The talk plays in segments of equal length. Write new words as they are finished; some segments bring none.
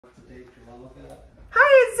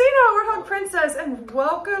Hi, it's Zena, Warthog Princess, and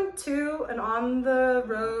welcome to an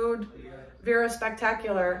on-the-road Vera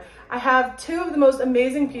Spectacular. I have two of the most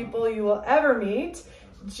amazing people you will ever meet,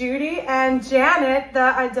 Judy and Janet, the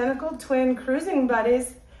identical twin cruising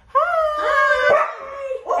buddies. Hi!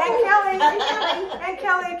 Hi! And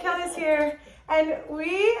Kelly. Kelly's here. And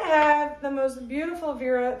we have the most beautiful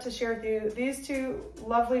Vera to share with you. These two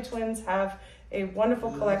lovely twins have a wonderful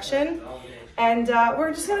collection. And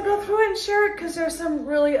we're just gonna go through it and share it because there's some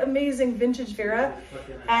really amazing vintage Vera.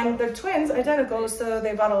 And they're twins, identical, so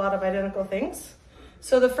they've got a lot of identical things.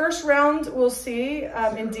 So the first round we'll see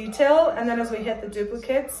in detail, and then as we hit the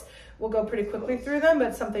duplicates, we'll go pretty quickly through them,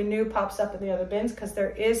 but something new pops up in the other bins because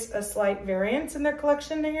there is a slight variance in their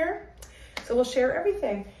collection here. So we'll share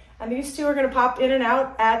everything. And these two are gonna pop in and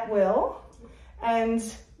out at will, and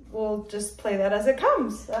we'll just play that as it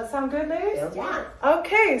comes. Does that sound good, ladies? Yeah.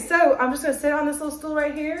 Okay, so I'm just gonna sit on this little stool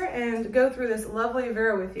right here and go through this lovely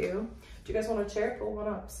Vera with you. Do you guys want a chair? Pull one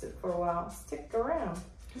up, sit for a while, stick around.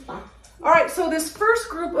 All right, so this first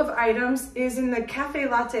group of items is in the cafe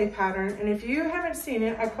latte pattern, and if you haven't seen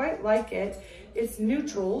it, I quite like it. It's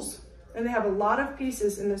neutrals, and they have a lot of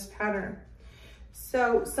pieces in this pattern.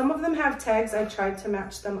 So some of them have tags. I tried to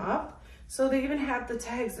match them up. So they even have the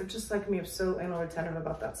tags. They're just like me. I'm so anal retentive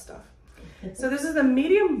about that stuff. So this is a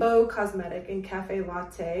medium bow cosmetic in cafe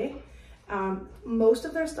latte. Most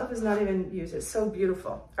of their stuff is not even used. It's so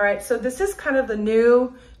beautiful. All right, so this is kind of the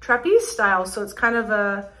new trapeze style. So it's kind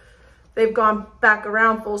of they've gone back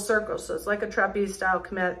around full circle. So it's like a trapeze style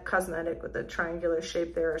cosmetic with a triangular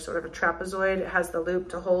shape there, sort of a trapezoid. It has the loop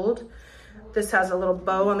to hold. This has a little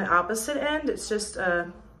bow on the opposite end. It's just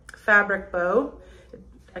a fabric bow.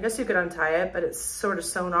 I guess you could untie it, but it's sort of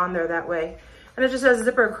sewn on there that way. And it just has a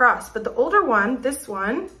zipper across. But the older one, this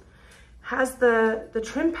one, has the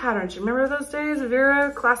trim patterns. You remember those days,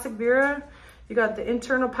 Vera, classic Vera? You got the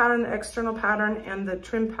internal pattern, the external pattern, and the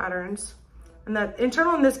trim patterns. And that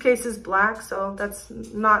internal in this case is black, so that's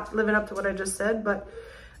not living up to what I just said, but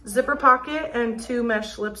zipper pocket and two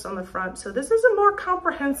mesh slips on the front. So this is a more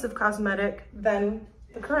comprehensive cosmetic than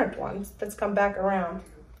the current ones that's come back around.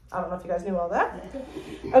 I don't know if you guys knew all that.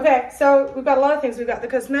 Okay, so we've got a lot of things. We've got the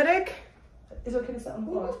cosmetic. Is it okay to sit on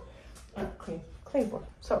the floor? Clean floor.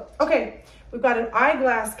 So, okay, we've got an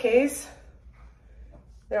eyeglass case.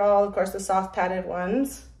 They're all, of course, the soft padded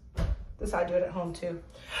ones. This is how I do it at home too.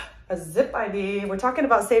 A zip ID. We're talking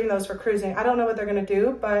about saving those for cruising. I don't know what they're gonna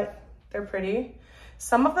do, but they're pretty.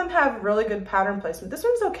 Some of them have really good pattern placement. This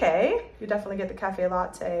one's okay. You definitely get the cafe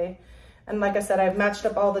latte. And like I said, I've matched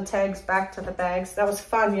up all the tags back to the bags. That was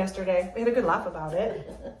fun yesterday. We had a good laugh about it.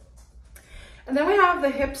 And then we have the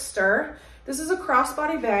hipster. This is a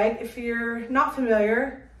crossbody bag. If you're not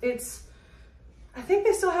familiar, I think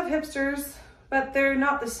they still have hipsters, but they're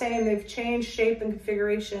not the same. They've changed shape and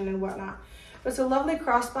configuration and whatnot. But it's a lovely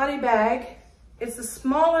crossbody bag. It's the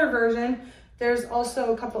smaller version. There's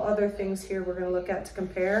also a couple other things here we're gonna look at to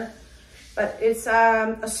compare. But it's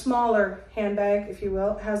a smaller handbag, if you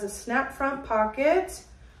will. It has a snap front pocket,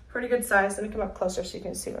 pretty good size. Let me come up closer so you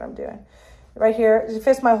can see what I'm doing. Right here, it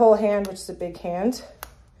fits my whole hand, which is a big hand.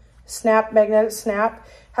 Snap, magnetic snap.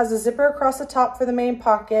 Has a zipper across the top for the main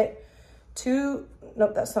pocket. Nope,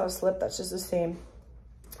 that's not a slip, that's just a seam.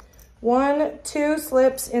 2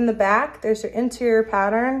 slips in the back. There's your interior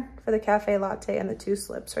pattern for the cafe latte and the 2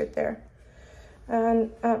 slips right there.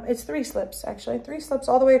 And it's 3 slips, actually. 3 slips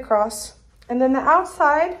all the way across. And then the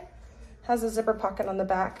outside has a zipper pocket on the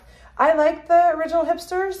back. I like the original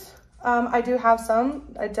hipsters. I do have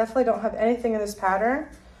some. I definitely don't have anything in this pattern.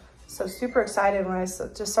 So super excited when I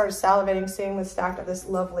just started salivating seeing the stack of this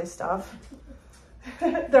lovely stuff.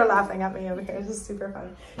 They're laughing at me over here. This is super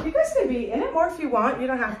fun. You guys can be in it more if you want. You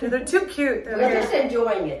don't have to. They're too cute. We're just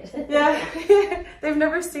enjoying it. Yeah. They've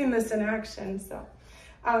never seen this in action, so.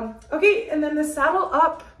 Okay, and then the saddle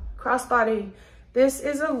up crossbody. This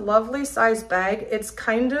is a lovely size bag. It's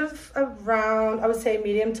kind of around, I would say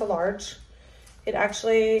medium to large. It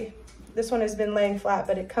actually, this one has been laying flat,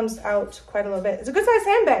 but it comes out quite a little bit. It's a good size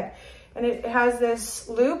handbag. And it has this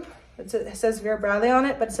loop. It says Vera Bradley on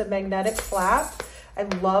it, but it's a magnetic flap. I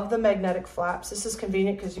love the magnetic flaps. This is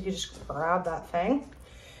convenient because you can just grab that thing.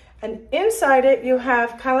 And inside it, you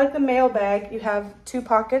have kind of like the mail bag. You have 2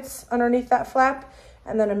 pockets underneath that flap,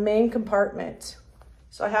 and then a main compartment.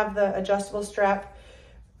 So I have the adjustable strap.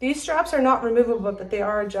 These straps are not removable, but they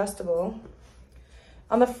are adjustable.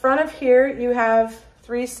 On the front of here, you have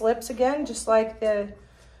 3 slips again, just like the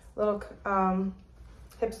little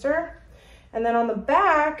hipster. And then on the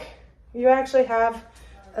back, you actually have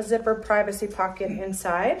a zipper privacy pocket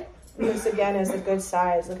inside. This again is a good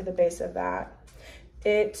size. Look at the base of that.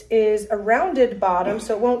 It is a rounded bottom,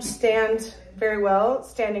 so it won't stand very well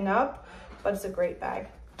standing up, but it's a great bag.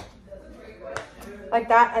 Like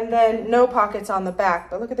that, and then no pockets on the back,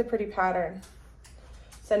 but look at the pretty pattern.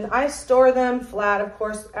 So I store them flat, of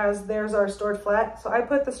course, as theirs are stored flat. So I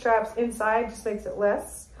put the straps inside, just makes it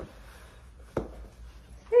less.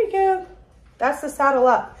 There you go. That's the saddle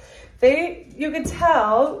up. You could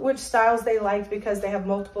tell which styles they liked because they have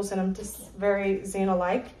multiples in them, just very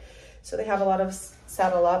Xena-like. So they have a lot of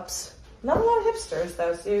saddle ups. Not a lot of hipsters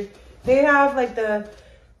though. So they have like the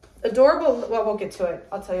adorable, well, we'll get to it.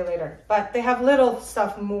 I'll tell you later. But they have little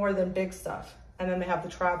stuff more than big stuff. And then they have the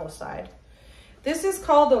travel side. This is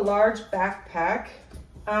called a large backpack.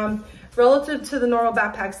 Relative to the normal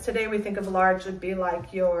backpacks today, we think of large would be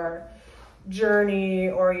like your Journey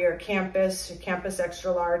or your Campus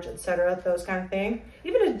extra large, etc. Those kind of thing.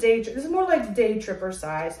 Even a day trip. This is more like day tripper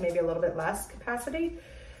size, maybe a little bit less capacity.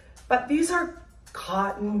 But these are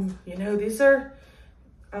cotton, you know, these are,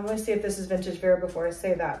 I want to see if this is vintage Vera before I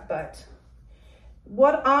say that, but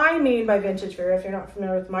what I mean by vintage Vera, if you're not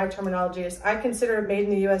familiar with my terminology, is I consider it made in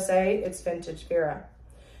the USA, it's vintage Vera.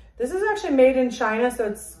 This is actually made in China, so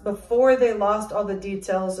it's before they lost all the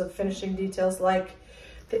details of finishing details, like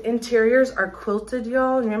the interiors are quilted,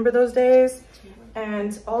 y'all. Remember those days?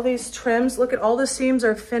 And all these trims, look at all the seams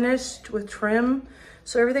are finished with trim.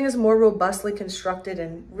 So everything is more robustly constructed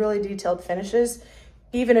and really detailed finishes.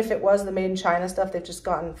 Even if it was the made in China stuff, they've just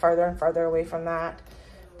gotten farther and farther away from that.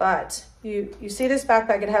 But you see this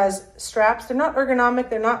backpack, it has straps. They're not ergonomic.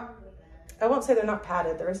 They're not, I won't say they're not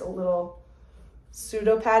padded. There is a little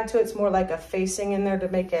pseudo pad to it. It's more like a facing in there to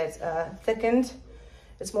make it thickened.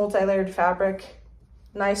 It's multi-layered fabric.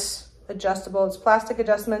 Nice adjustable. It's plastic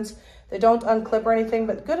adjustments. They don't unclip or anything,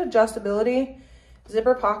 but good adjustability.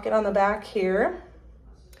 Zipper pocket on the back here.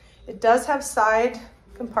 It does have side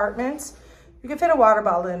compartments. You can fit a water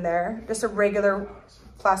bottle in there, just a regular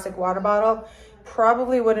plastic water bottle.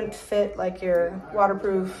 Probably wouldn't fit like your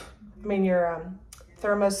waterproof, your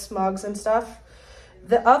thermos mugs and stuff.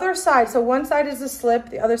 The other side, so one side is a slip,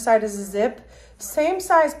 the other side is a zip. Same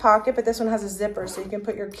size pocket, but this one has a zipper, so you can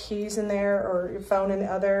put your keys in there or your phone in the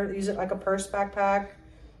other, use it like a purse backpack,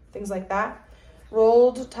 things like that.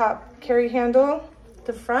 Rolled top carry handle.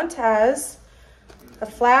 The front has a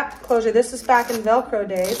flap closure. This is back in Velcro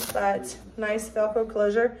days, but nice Velcro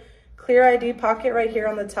closure. Clear ID pocket right here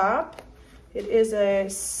on the top. It is a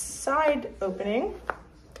side opening.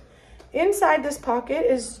 Inside this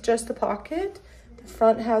pocket is just a pocket. The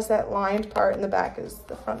front has that lined part and the back is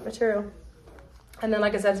the front material. And then,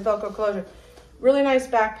 like I said, it's Velcro closure. Really nice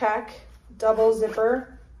backpack, double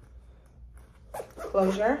zipper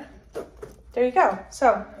closure. There you go.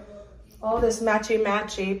 So all this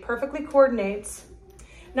matchy-matchy perfectly coordinates.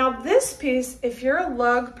 Now this piece, if you're a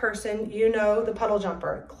lug person, you know the puddle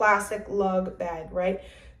jumper, classic lug bag, right?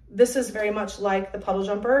 This is very much like the puddle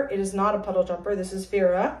jumper. It is not a puddle jumper. This is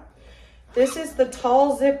Vera. This is the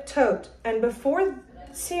tall zip tote. And before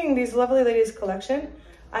seeing these lovely ladies collection,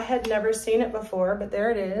 I had never seen it before, but there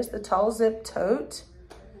it is, the tall zip tote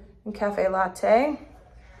in Cafe Latte.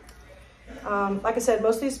 Like I said,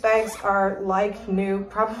 most of these bags are like new.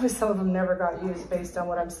 Probably some of them never got used based on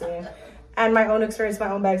what I'm seeing. And my own experience, my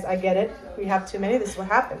own bags, I get it. We have too many, this is what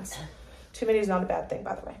happens. Too many is not a bad thing,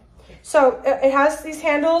 by the way. So it has these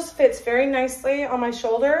handles, fits very nicely on my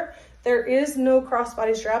shoulder. There is no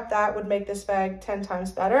crossbody strap. That would make this bag 10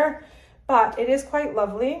 times better, but it is quite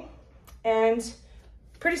lovely and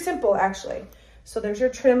pretty simple actually. So there's your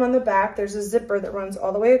trim on the back. There's a zipper that runs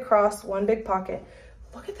all the way across, one big pocket.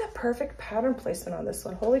 Look at that perfect pattern placement on this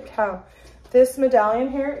one. Holy cow. This medallion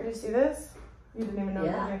here, do you see this? You didn't even know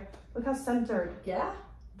that here. Look how centered. Yeah.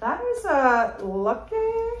 That is lucky.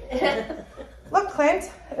 Look, Clint.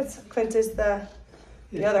 Clint is the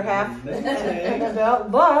other half.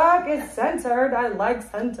 Look, it's centered. I like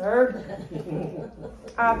centered.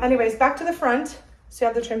 Anyways, back to the front. So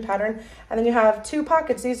you have the trim pattern, and then you have two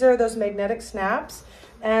pockets. These are those magnetic snaps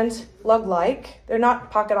and lug-like. They're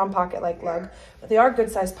not pocket on pocket like lug, but they are good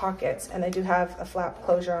sized pockets, and they do have a flap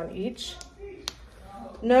closure on each.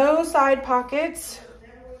 No side pockets.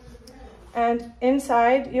 And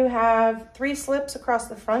inside you have 3 slips across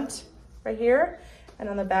the front right here. And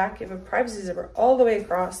on the back, you have a privacy zipper all the way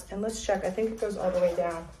across. And let's check, I think it goes all the way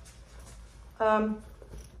down.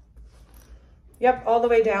 Yep, all the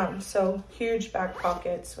way down. So huge back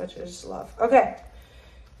pockets, which I just love. Okay,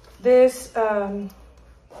 this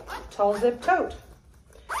tall zip tote.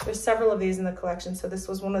 There's several of these in the collection, so this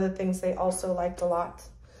was one of the things they also liked a lot.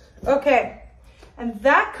 Okay, and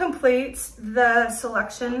that completes the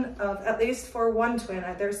selection of, at least for one twin.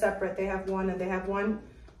 They're separate. They have one and they have one.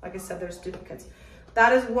 Like I said, there's duplicates.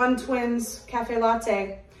 That is one twins cafe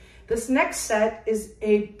latte. This next set is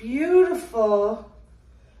a beautiful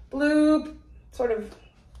blue sort of,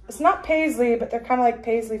 it's not paisley, but they're kind of like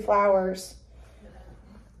paisley flowers.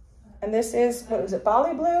 And this is, what was it,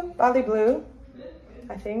 Bali blue? Bali blue,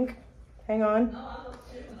 I think. Hang on.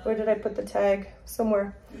 Where did I put the tag?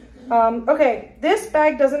 Somewhere. Okay, this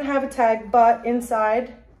bag doesn't have a tag, but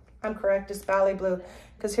inside, I'm correct, it's Bali blue.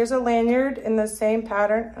 Because here's a lanyard in the same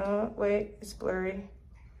pattern. Oh, wait, it's blurry.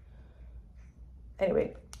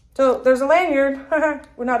 Anyway, so there's a lanyard.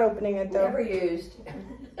 We're not opening it though. Never used.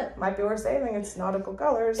 Might be worth saving, it's nautical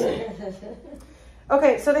colors.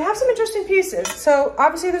 Okay, so they have some interesting pieces. So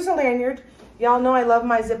obviously there's a lanyard. Y'all know I love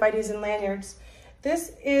my zip IDs and lanyards.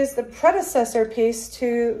 This is the predecessor piece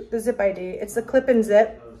to the zip ID. It's the clip and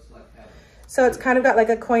zip. So it's kind of got like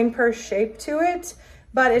a coin purse shape to it,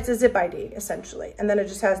 but it's a zip ID essentially. And then it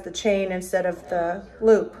just has the chain instead of the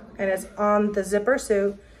loop, and it's on the zipper,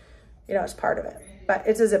 so you know it's part of it. But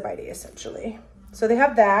it's a zip ID essentially. So they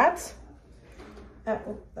have that.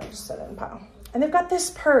 Oh, I just set it in a pile. And they've got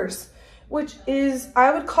this purse, which is,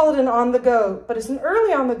 I would call it an on the go, but it's an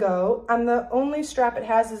early on the go. And the only strap it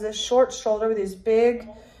has is a short shoulder with these big,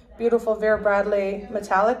 beautiful Vera Bradley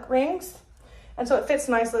metallic rings. And so it fits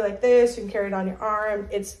nicely like this. You can carry it on your arm.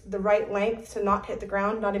 It's the right length to not hit the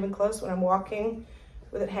ground, not even close when I'm walking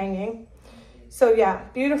with it hanging. So yeah,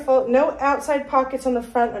 beautiful. No outside pockets on the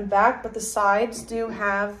front and back, but the sides do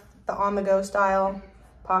have the on-the-go style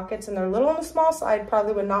pockets, and they're a little on the small side,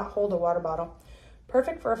 probably would not hold a water bottle.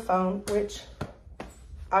 Perfect for a phone, which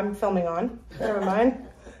I'm filming on. Never mind.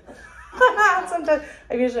 Sometimes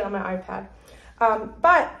I'm usually on my iPad.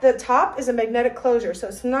 But the top is a magnetic closure, so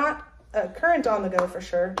it's not a current on the go for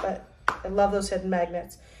sure, but I love those hidden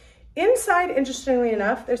magnets. Inside, interestingly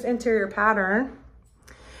enough, there's interior pattern,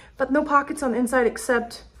 but no pockets on the inside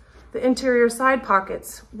except the interior side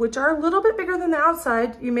pockets, which are a little bit bigger than the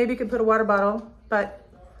outside. You maybe could put a water bottle, but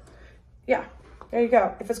yeah, there you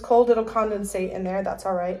go. If it's cold, it'll condensate in there. That's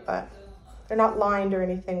all right, but they're not lined or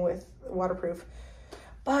anything with waterproof.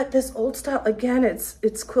 But this old style, again,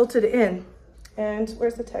 it's quilted in. And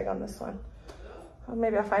where's the tag on this one? Well,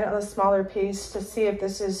 maybe I'll find out a smaller piece to see if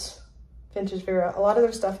this is vintage Vera. A lot of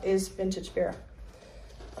their stuff is vintage Vera.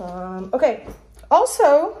 Okay,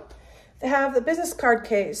 also, they have the business card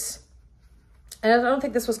case. And I don't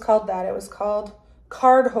think this was called that. It was called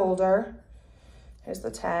card holder. Here's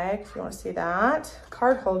the tag, if you want to see that.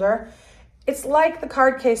 Card holder. It's like the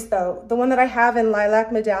card case though. The one that I have in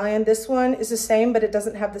lilac medallion, this one is the same, but it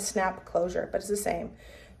doesn't have the snap closure, but it's the same.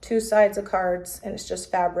 Two sides of cards, and it's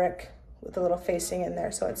just fabric with a little facing in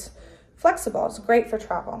there. So it's flexible, it's great for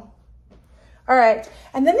travel. All right,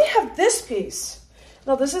 and then they have this piece.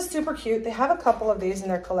 Now this is super cute. They have a couple of these in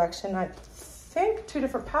their collection. I think 2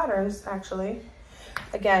 different patterns actually.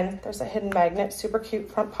 Again, there's a hidden magnet, super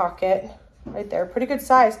cute front pocket. Right there, pretty good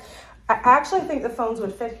size. I actually think the phones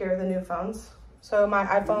would fit here, the new phones. So my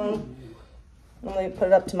iPhone, let me put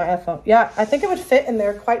it up to my iPhone. Yeah, I think it would fit in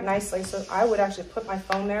there quite nicely. So I would actually put my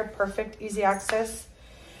phone there, perfect, easy access.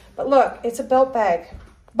 But look, it's a belt bag,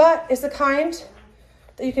 but it's the kind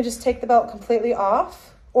that you can just take the belt completely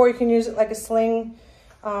off, or you can use it like a sling,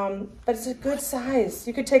 but it's a good size.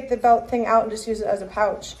 You could take the belt thing out and just use it as a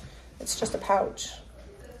pouch. It's just a pouch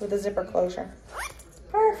with a zipper closure.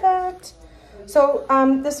 Perfect. So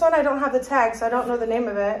this one, I don't have the tag, so I don't know the name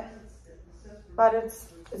of it, but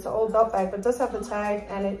it's an old belt bag, but it does have the tag,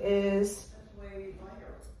 and it is,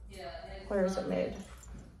 where is it made?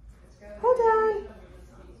 Hold on.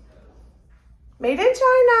 Made in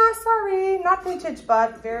China, sorry, not vintage,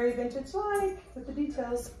 but very vintage-like with the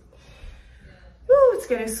details. Ooh, it's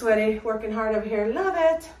getting sweaty, working hard over here, love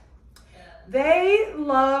it. They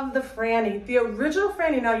love the Franny, the original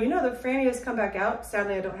Franny. Now, you know the Franny has come back out.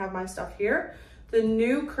 Sadly, I don't have my stuff here. The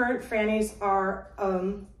new current Frannies are,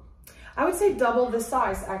 I would say double the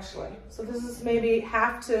size, actually. So this is maybe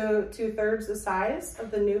half to 2/3 the size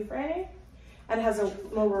of the new Franny, and has a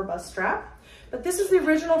more robust strap. But this is the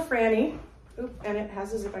original Franny. Oop, and it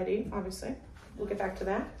has a zip ID, obviously. We'll get back to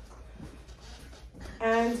that.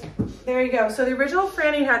 And there you go. So the original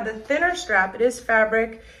Franny had the thinner strap. It is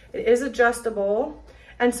fabric. It is adjustable.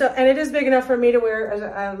 And it is big enough for me to wear as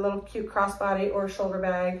a little cute crossbody or shoulder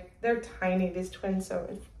bag. They're tiny, these twins, so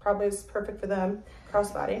it probably is perfect for them,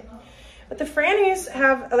 crossbody. But the Frannies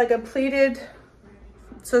have like a pleated,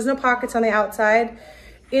 so there's no pockets on the outside.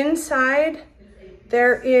 Inside,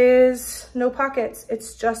 there is no pockets.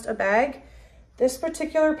 It's just a bag. This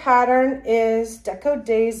particular pattern is Deco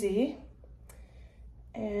Daisy,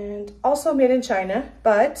 and also made in China,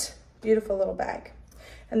 but beautiful little bag.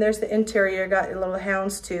 And there's the interior, got a little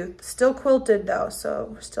houndstooth. Still quilted though, so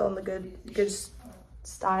we're still in the good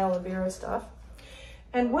style of Vera stuff.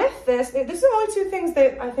 And with this are the only two things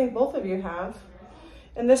that I think both of you have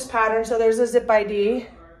in this pattern. So there's a zip ID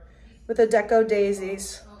with the deco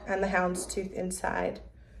daisies and the houndstooth inside.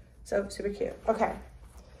 So super cute. Okay,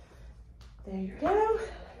 there you go.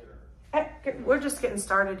 We're just getting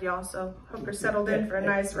started, y'all, so hope you're settled in for a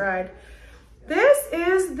nice ride. This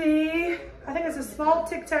is I think it's a small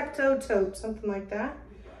tic-tac-toe tote, something like that.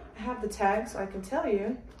 I have the tag so I can tell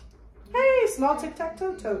you. Hey, small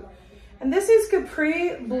tic-tac-toe tote. And this is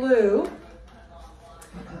Capri Blue,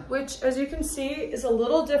 which, as you can see, is a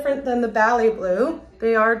little different than the Bali Blue.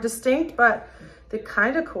 They are distinct, but they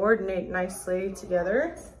kind of coordinate nicely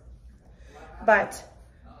together. But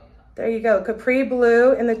there you go, Capri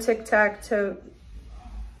Blue in the tic-tac-toe.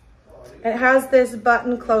 It has this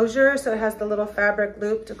button closure, so it has the little fabric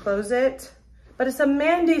loop to close it. But it's a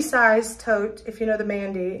Mandy size tote, if you know the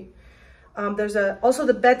Mandy. There's also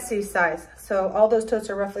the Betsy size. So all those totes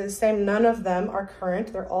are roughly the same. None of them are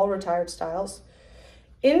current. They're all retired styles.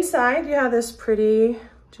 Inside, you have this pretty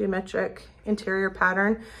geometric interior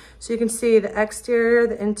pattern. So you can see the exterior,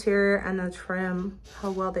 the interior, and the trim,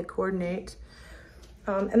 how well they coordinate.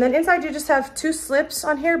 And then inside, you just have two slips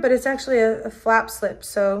on here, but it's actually a flap slip.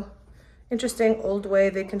 So interesting old way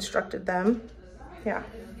they constructed them. Yeah.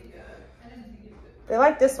 They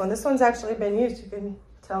like this one. This one's actually been used. You can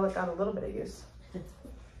tell it got a little bit of use.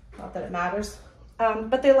 Not that it matters.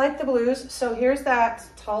 But they like the blues. So here's that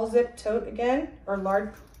tall zip tote again, or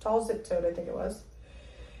large tall zip tote, I think it was,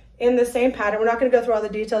 in the same pattern. We're not going to go through all the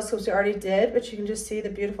details because we already did, but you can just see the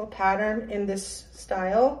beautiful pattern in this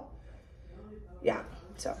style. Yeah,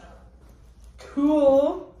 so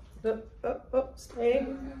cool. Stay.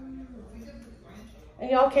 And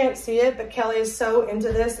y'all can't see it, but Kelly is so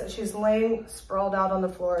into this that she's laying sprawled out on the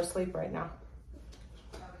floor asleep right now.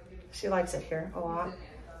 She likes it here a lot.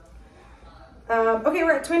 Okay,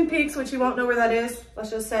 we're at Twin Peaks, which you won't know where that is. Let's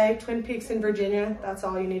just say Twin Peaks in Virginia. That's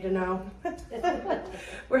all you need to know.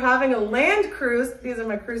 We're having a land cruise. These are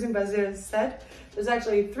my cruising buddies said. There's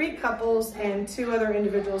actually 3 couples and 2 other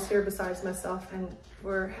individuals here besides myself, and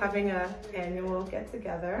we're having an annual get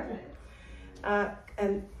together.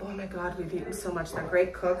 And oh my God, we've eaten so much. They're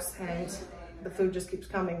great cooks and the food just keeps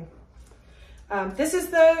coming. This is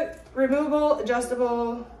the removable,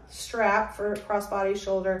 adjustable strap for crossbody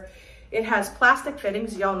shoulder. It has plastic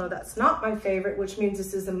fittings. Y'all know that's not my favorite, which means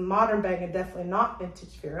this is a modern bag and definitely not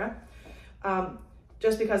vintage Vera.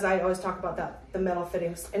 Just because I always talk about the metal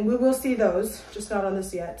fittings, and we will see those, just not on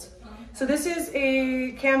this yet. So this is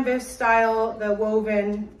a canvas style, the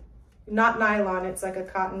woven, not nylon, it's like a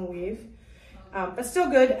cotton weave. But still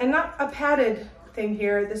good, and not a padded thing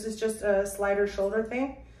here. This is just a slider shoulder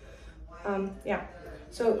thing. Yeah,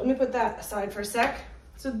 so let me put that aside for a sec.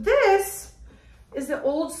 So this is the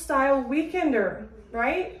old style weekender,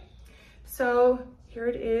 right? So here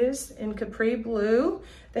it is in Capri Blue.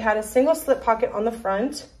 They had a single slip pocket on the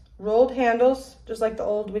front, rolled handles, just like the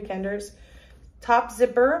old weekenders. Top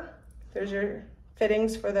zipper, there's your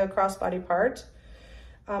fittings for the crossbody part.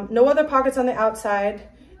 No other pockets on the outside.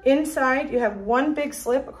 Inside, you have one big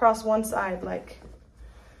slip across one side,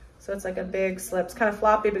 so it's like a big slip. It's kind of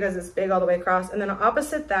floppy because it's big all the way across. And then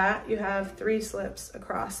opposite that, you have 3 slips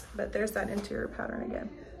across, but there's that interior pattern again.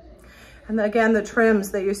 And then again, the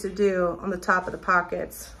trims they used to do on the top of the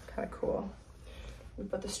pockets, kind of cool. We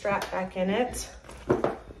put the strap back in it,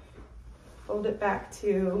 fold it back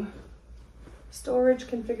to storage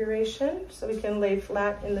configuration so we can lay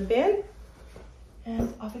flat in the bin,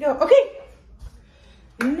 and off we go. Okay.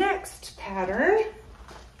 Next pattern,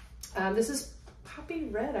 this is Poppy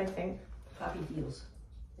Red, I think. Poppy Fields.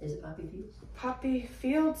 Is it Poppy Fields? Poppy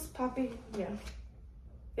Fields, yeah.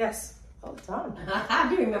 Yes, all the time. I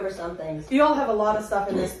do remember some things. You all have a lot of stuff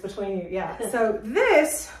in this between you, yeah. So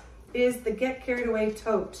this is the Get Carried Away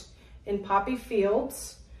tote in Poppy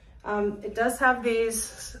Fields. It does have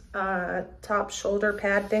these top shoulder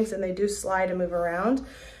pad things, and they do slide and move around.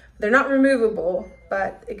 They're not removable,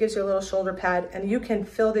 but it gives you a little shoulder pad, and you can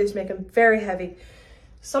fill these, make them very heavy.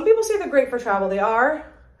 Some people say they're great for travel. They are.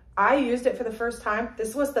 I used it for the first time.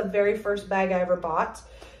 This was the very first bag I ever bought.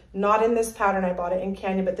 Not in this pattern, I bought it in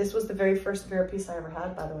Kenya, but this was the very first Vera piece I ever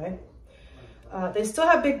had, by the way. They still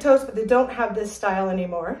have big toes, but they don't have this style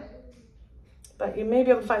anymore. But you may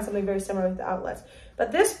be able to find something very similar with the outlets.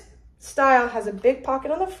 But this style has a big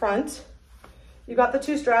pocket on the front. You got the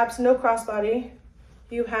 2 straps, no crossbody.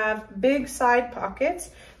 You have big side pockets.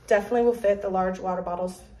 Definitely will fit the large water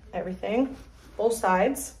bottles, everything, both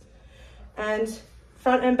sides. And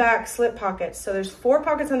front and back slip pockets. So there's 4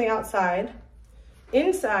 pockets on the outside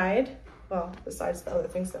Inside, well, besides the other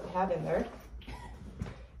things that we have in there,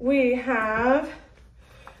 we have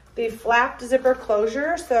the flapped zipper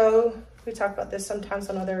closure. So we talk about this sometimes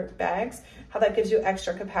on other bags, how that gives you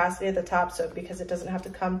extra capacity at the top, so because it doesn't have to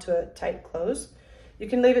come to a tight close. You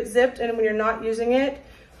can leave it zipped, and when you're not using it,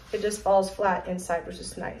 it just falls flat inside, which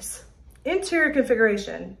is nice. Interior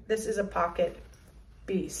configuration, this is a pocket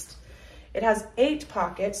beast. It has 8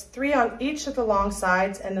 pockets, 3 on each of the long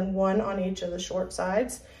sides and then 1 on each of the short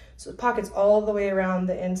sides. So the pockets all the way around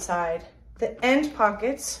the inside. The end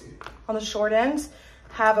pockets on the short ends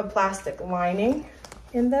have a plastic lining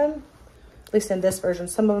in them, at least in this version.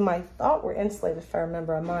 Some of them I thought were insulated if I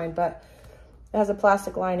remember on mine, but it has a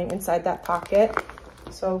plastic lining inside that pocket.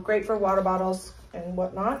 So great for water bottles and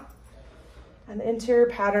whatnot. And the interior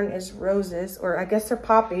pattern is roses, or I guess they're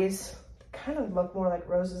poppies. They kind of look more like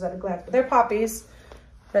roses at a glance, but they're poppies.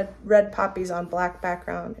 Red poppies on black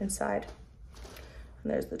background inside.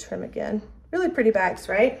 And there's the trim again. Really pretty bags,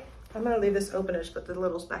 right? I'm gonna leave this openish, put the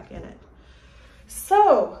littles back in it.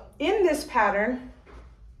 So in this pattern,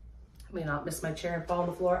 I may not miss my chair and fall on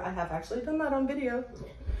the floor. I have actually done that on video.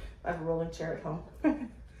 I have a rolling chair at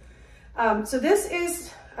home. So this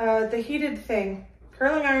is the heated thing,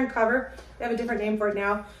 curling iron cover. They have a different name for it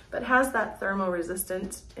now, but has that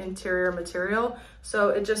thermo-resistant interior material. So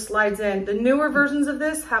it just slides in. The newer versions of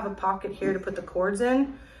this have a pocket here to put the cords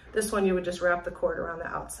in. This one, you would just wrap the cord around the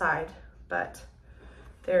outside, but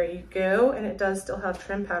there you go. And it does still have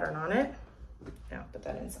trim pattern on it. Now put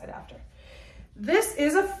that inside after. This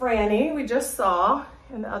is a Franny we just saw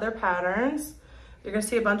in the other patterns. You're gonna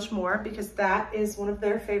see a bunch more because that is one of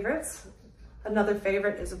their favorites. Another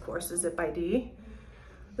favorite is, of course, the Zip ID.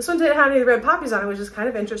 This one didn't have any red poppies on it, which is kind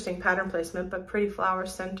of interesting pattern placement, but pretty flower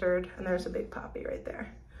centered. And there's a big poppy right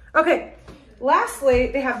there. Okay, lastly,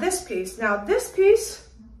 they have this piece. Now this piece,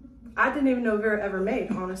 I didn't even know Vera ever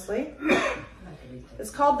made, honestly. It's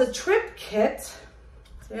called the Trip Kit.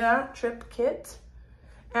 Yeah, Trip Kit.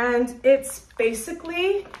 And it's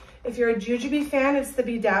basically, if you're a Jujube fan, it's the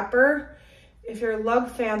Be Dapper. If you're a Lug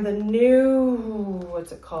fan, the new,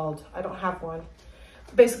 what's it called? I don't have one.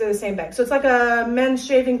 Basically the same bag. So it's like a men's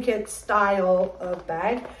shaving kit style of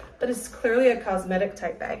bag, but it's clearly a cosmetic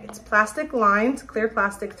type bag. It's plastic lined, clear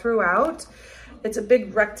plastic throughout. It's a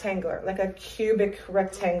big rectangular, like a cubic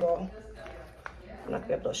rectangle. I'm not gonna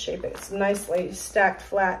be able to shape it. It's nicely stacked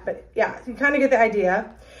flat, but yeah, you kind of get the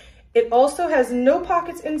idea. It also has no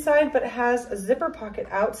pockets inside, but it has a zipper pocket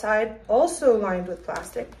outside, also lined with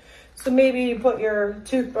plastic. So maybe you put your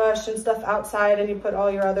toothbrush and stuff outside and you put all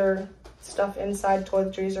your other stuff inside,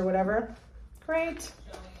 toiletries or whatever. Great.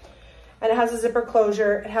 And it has a zipper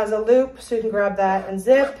closure. It has a loop so you can grab that and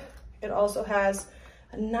zip. It also has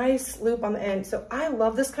a nice loop on the end. So I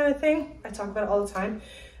love this kind of thing. I talk about it all the time.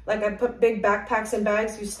 Like I put big backpacks in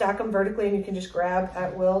bags, you stack them vertically and you can just grab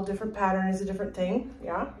at will. Different pattern is a different thing.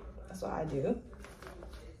 Yeah, that's what I do.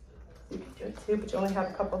 You can do it too, but you only have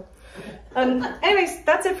a couple. Anyways,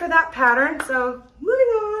 that's it for that pattern. So moving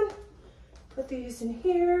on, put these in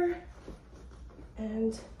here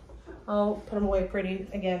and I'll put them away pretty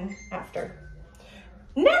again after.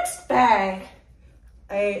 Next bag,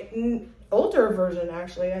 an older version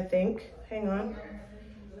actually, I think. Hang on.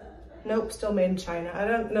 Nope, still made in China. I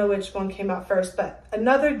don't know which one came out first, but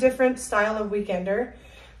another different style of weekender.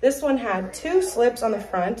 This one had 2 slips on the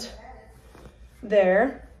front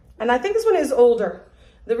there. And I think this one is older.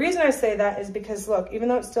 The reason I say that is because look, even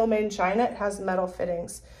though it's still made in China, it has metal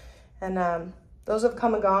fittings. And those have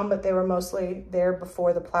come and gone, but they were mostly there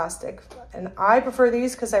before the plastic. And I prefer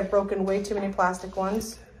these because I've broken way too many plastic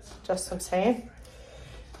ones, just I'm saying.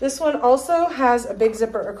 This one also has a big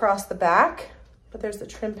zipper across the back, but there's the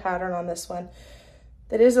trim pattern on this one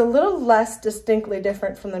that is a little less distinctly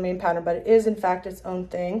different from the main pattern, but it is in fact its own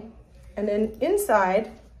thing. And then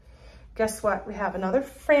inside, guess what? We have another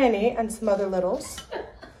Franny and some other littles.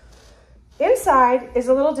 Inside is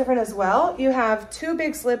a little different as well. You have 2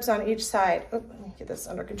 big slips on each side. Oh, let me get this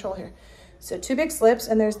under control here. So 2 big slips,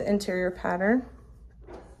 and there's the interior pattern.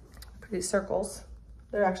 Pretty circles.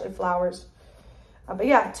 They're actually flowers. But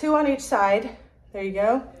yeah, 2 on each side. There you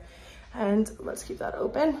go. And let's keep that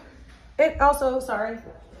open. It also, sorry,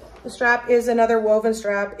 the strap is another woven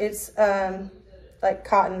strap. It's like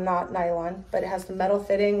cotton, not nylon, but it has the metal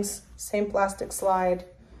fittings, same plastic slide,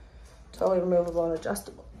 totally removable and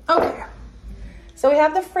adjustable. Okay, so we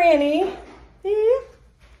have the Franny. Yeah.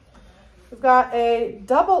 We've got a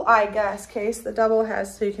double eye gas case. The double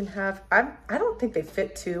has, so you can have, I don't think they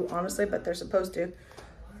fit 2, honestly, but they're supposed to.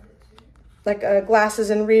 Like glasses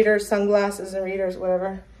and readers, sunglasses and readers,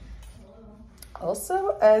 whatever.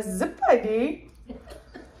 Also a Zip ID.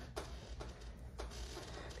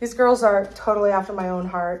 These girls are totally after my own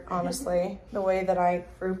heart, honestly. The way that I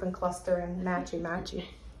group and cluster and matchy.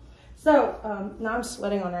 So, now I'm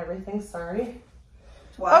sweating on everything, sorry.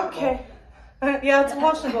 Okay. Yeah, it's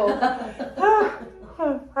washable.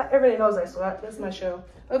 Everybody knows I sweat. This is my show.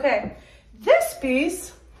 Okay. This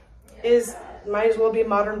piece might as well be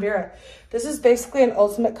modern Vera. This is basically an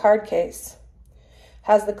ultimate card case.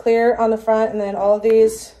 Has the clear on the front and then all of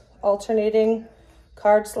these alternating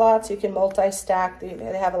card slots. You can multi-stack. They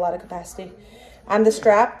have a lot of capacity. And the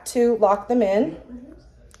strap to lock them in.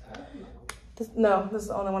 This is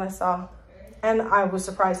the only one I saw. And I was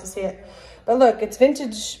surprised to see it. But look, it's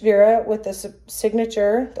vintage Vera with the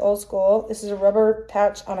signature, the old school. This is a rubber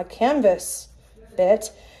patch on a canvas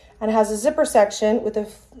bit. And it has a zipper section with a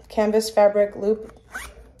canvas fabric loop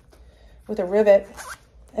with a rivet.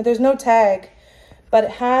 And there's no tag, but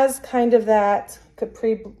it has kind of that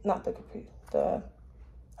capri,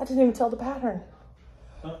 I didn't even tell the pattern.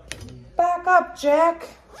 Huh? Back up, Jack.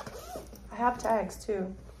 I have tags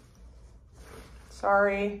too.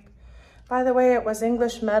 Sorry. By the way, it was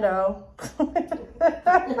English Meadow.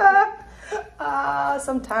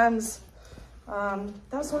 Sometimes. That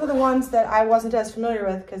was one of the ones that I wasn't as familiar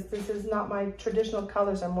with because this is not my traditional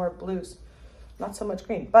colors. I'm more blues, not so much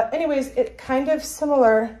green. But anyways, it kind of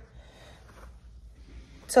similar.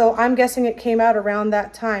 So I'm guessing it came out around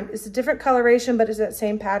that time. It's a different coloration, but it's that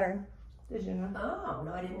same pattern. Did you know? Oh,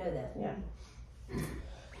 no, I didn't know that. Yeah.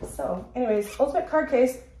 So anyways, ultimate card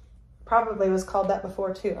case probably was called that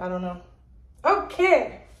before too. I don't know.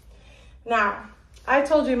 Okay. Now, I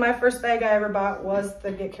told you my first bag I ever bought was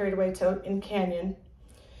the Get Carried Away tote in Canyon.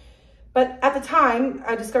 But at the time,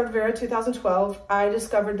 I discovered Vera 2012. I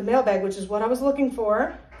discovered the mail bag, which is what I was looking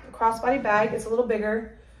for. A crossbody bag. It's a little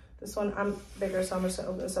bigger. This one, I'm bigger, so I'm just going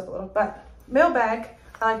to open this up a little. But mail bag,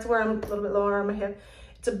 I like to wear them a little bit lower on my hip.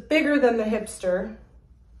 It's bigger than the hipster.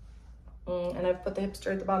 And I've put the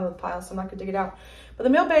hipster at the bottom of the pile, so I'm not going to dig it out. But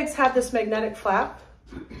the mail bags have this magnetic flap.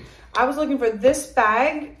 I was looking for this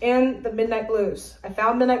bag and the Midnight Blues. I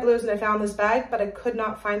found Midnight Blues and I found this bag, but I could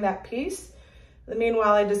not find that piece.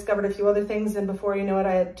 Meanwhile, I discovered a few other things, and before you know it,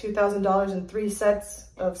 I had $2,000 in 3 sets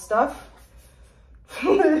of stuff.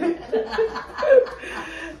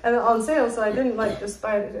 And on sale, so I didn't just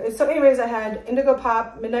buy it. So anyways, I had Indigo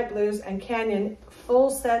Pop, Midnight Blues, and Canyon, full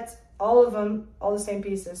sets, all of them, all the same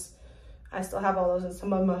pieces. I still have all those, and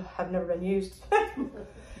some of them have never been used.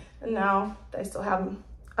 And now I still have them.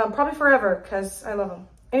 Probably forever, because I love them.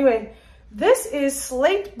 Anyway, this is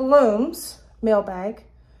Slate Blooms mail bag.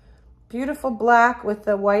 Beautiful black with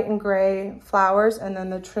the white and gray flowers, and then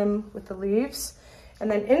the trim with the leaves. And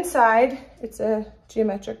then inside, it's a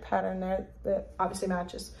geometric pattern there that obviously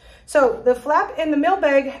matches. So the flap in the mail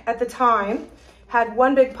bag at the time had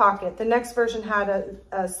one big pocket. The next version had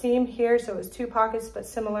a seam here, so it was 2 pockets, but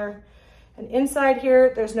similar. And inside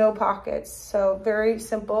here, there's no pockets. So very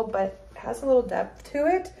simple, but has a little depth to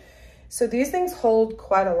it. So these things hold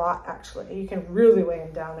quite a lot, actually. You can really weigh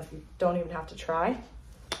them down if you don't even have to try.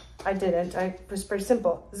 I didn't. It was pretty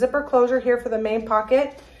simple. Zipper closure here for the main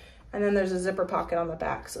pocket. And then there's a zipper pocket on the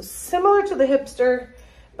back. So similar to the hipster,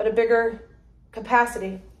 but a bigger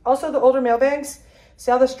capacity. Also the older mail bags, see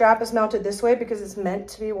how the strap is mounted this way because it's meant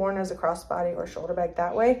to be worn as a crossbody or shoulder bag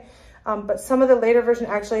that way. But some of the later version,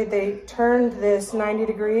 actually, they turned this 90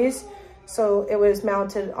 degrees. So it was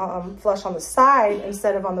mounted flush on the side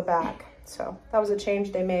instead of on the back. So that was a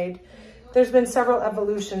change they made. There's been several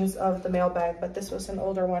evolutions of the mail bag, but this was an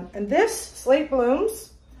older one. And this Slate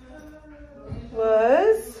Blooms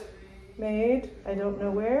was made, I don't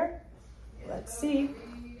know where, let's see,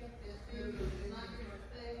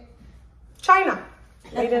 China,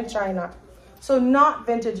 made in China. So not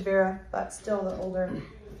vintage Vera, but still the older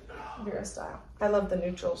Vera style. I love the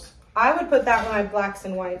neutrals. I would put that one on blacks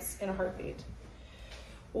and whites in a heartbeat.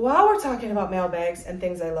 While we're talking about mail bags and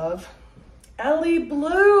things I love, Ellie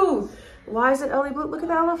Blue. Why is it Ellie Blue? Look at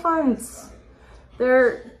the elephants.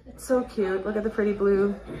 They're so cute. Look at the pretty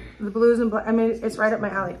blue. The blues and black. I mean, it's right up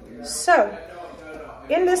my alley. So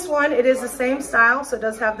in this one, it is the same style. So it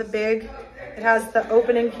does have the big, it has the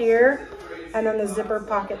opening here and then the zipper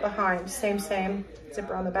pocket behind. Same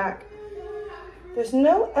zipper on the back. There's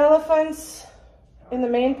no elephants in the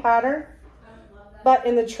main pattern, but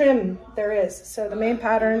in the trim there is. So the main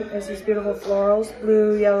pattern is these beautiful florals,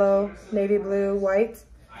 blue, yellow, navy blue, white.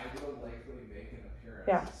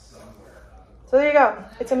 Yeah. So there you go.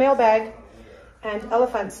 It's a mail bag and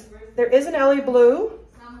elephants. There is an Ellie Blue.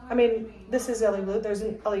 I mean, this is Ellie Blue. There's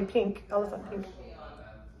an Ellie Pink, elephant pink.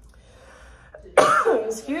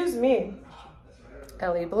 Excuse me.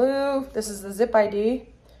 Ellie Blue. This is the zip ID.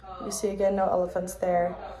 You see again, no elephants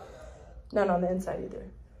there. None on the inside either.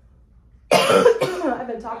 I've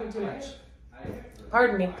been talking too much.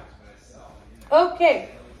 Pardon me. Okay.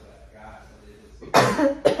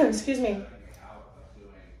 Excuse me.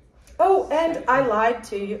 Oh, and I lied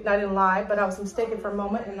to you. I didn't lie, but I was mistaken for a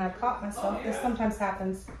moment and I caught myself. This sometimes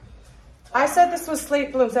happens. I said this was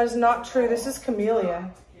slate blooms. That is not true. This is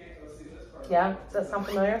camellia. Yeah, does that sound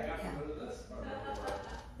familiar?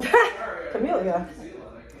 Yeah. Camellia.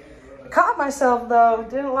 Caught myself though.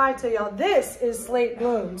 Didn't lie to y'all. This is slate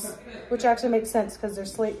blooms, which actually makes sense because they're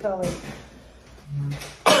slate colored.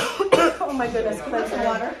 Oh my goodness. Cleanse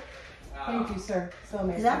water. Thank you, sir. So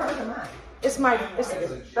amazing. Is that hers or mine? It's mine.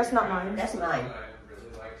 That's not mine. That's mine.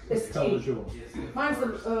 It's tea. Mine's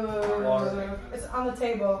the, it's on the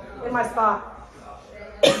table in my spot.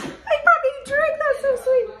 I brought me a drink. That's so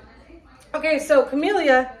sweet. Okay, so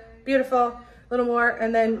camellia, beautiful. A little more,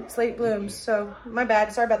 and then slate blooms. So my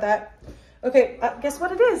bad. Sorry about that. Okay, guess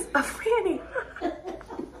what it is? A Franny.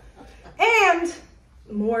 And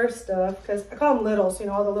more stuff because I call them littles. You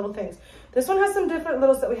know, all the little things. This one has some different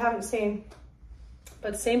littles that we haven't seen,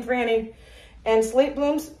 but same Franny. And slate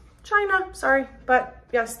blooms, China, sorry, but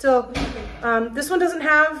yeah, still. This one doesn't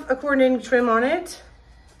have a coordinating trim on it,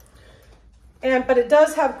 but it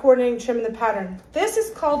does have coordinating trim in the pattern. This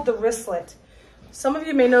is called the wristlet. Some of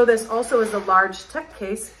you may know this also as the large tech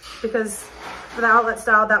case because for the outlet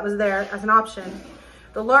style that was there as an option.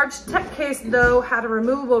 The large tech case though had a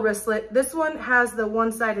removable wristlet. This one has the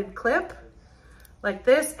one-sided clip like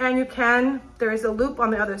this, and there is a loop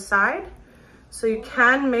on the other side. So you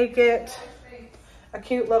can make it a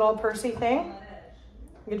cute little pursy thing.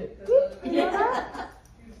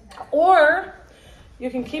 Or you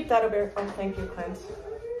can keep that over here. Oh, thank you, Clint.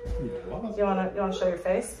 You wanna show your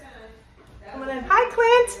face? Come on in. Hi,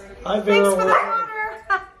 Clint. Hi, Vera. Thanks for the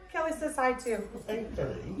water. Kelly says hi too.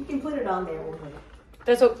 You can put it on there. We'll put it.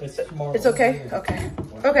 It's okay? Okay.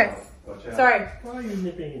 Okay. Sorry. Why are you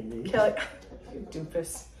nipping at me? Kelly, you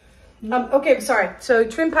doofus. Okay, sorry. So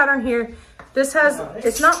trim pattern here. This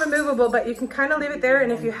it's not removable, but you can kind of leave it there.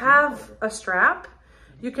 And if you have a strap,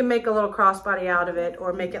 you can make a little crossbody out of it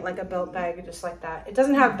or make it like a belt bag, just like that. It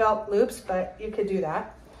doesn't have belt loops, but you could do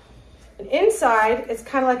that. And inside, it's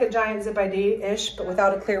kind of like a giant zip ID-ish, but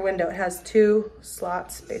without a clear window. It has 2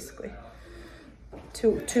 slots, basically.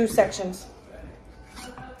 Two sections.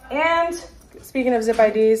 And speaking of zip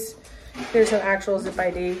IDs, here's an actual zip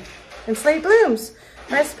ID. And slate blooms.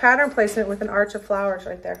 Nice pattern placement with an arch of flowers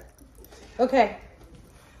right there. Okay.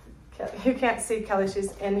 You can't see Kelly.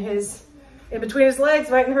 She's in between his legs,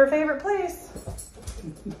 right in her favorite place.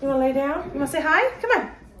 You want to lay down? You want to say hi? Come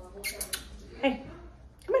on. Hey,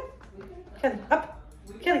 come on. Kelly, up.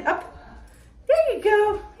 Kelly, up. There you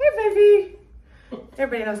go. Here, baby.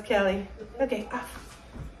 Everybody knows Kelly. Okay, off.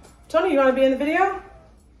 Tony, you want to be in the video?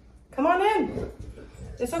 Come on in.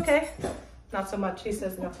 It's okay. Not so much. He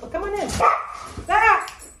says no. But come on in. Ah!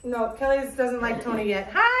 No, Kelly doesn't like Tony yet.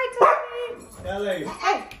 Hi, Tony. Kelly.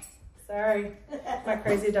 Hey. Sorry. My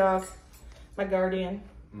crazy dog. My guardian.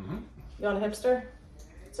 You want a hipster?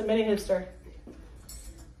 It's a mini hipster.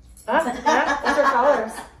 Those are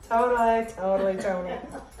colors. Totally, Tony.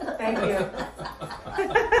 Thank you.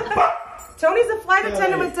 Tony's a flight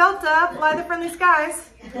attendant with Delta. Fly the friendly skies.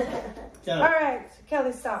 All right,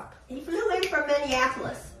 Kelly, stop. He flew in from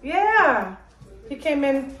Minneapolis. Yeah. He came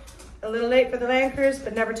in a little late for the land cruise,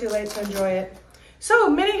 but never too late to enjoy it. So,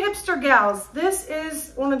 mini hipster gals. This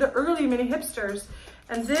is one of the early mini hipsters.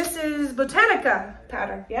 And this is Botanica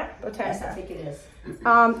pattern. Yeah, Botanica. Yes, I think it is.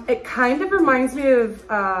 It kind of reminds me of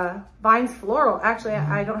Vine's Floral. Actually,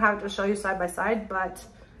 I don't have it to show you side by side, but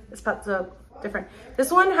it's about different.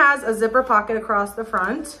 This one has a zipper pocket across the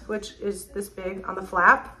front, which is this big on the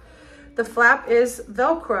flap. The flap is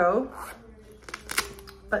Velcro,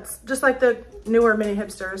 but just like the newer mini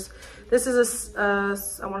hipsters. This is I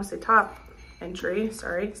want to say top entry,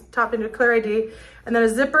 top entry, clear ID, and then a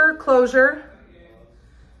zipper closure.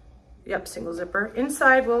 Yep, single zipper.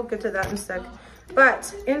 Inside, we'll get to that in a sec.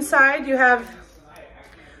 But inside you have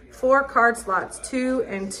 4 card slots, 2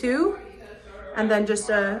 and 2, and then just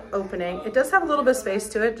a opening. It does have a little bit of space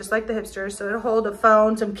to it, just like the hipsters. So it'll hold a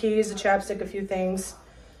phone, some keys, a chapstick, a few things,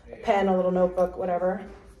 a pen, a little notebook, whatever.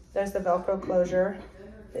 There's the Velcro closure.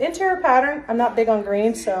 The interior pattern, I'm not big on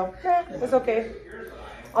green, so it's okay.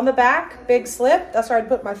 On the back, big slip. That's where I'd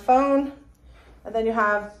put my phone. And then you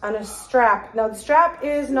have a strap. Now the strap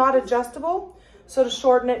is not adjustable, so to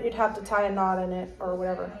shorten it, you'd have to tie a knot in it or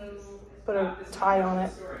whatever. Put a tie on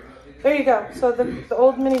it. There you go. So the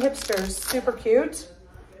old mini hipsters, super cute.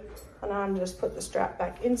 And I'm just put the strap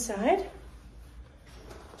back inside.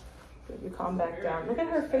 You calm back down. Look at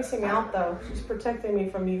her facing out though. She's protecting me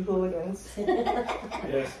from you hooligans.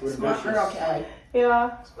 Yes, we're Smart girl, Kelly.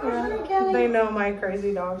 Yeah. Smart girl, Kelly. They know my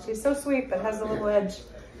crazy dog. She's so sweet, but has a little edge.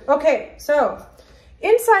 Okay, so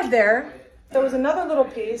inside there was another little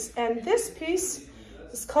piece, and this piece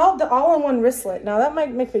is called the all-in-one wristlet. Now that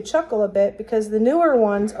might make me chuckle a bit because the newer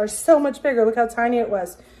ones are so much bigger. Look how tiny it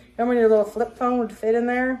was. Remember when your little flip phone would fit in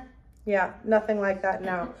there? Yeah, nothing like that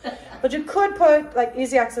now. But you could put like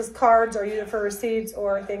easy access cards or use it for receipts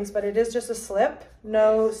or things, but it is just a slip,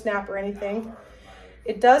 no snap or anything.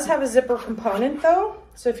 It does have a zipper component though.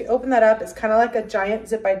 So if you open that up, it's kind of like a giant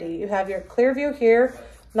zip ID. You have your clear view here,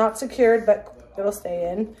 not secured, but it'll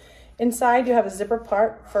stay in. Inside you have a zipper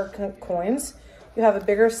part for coins. You have a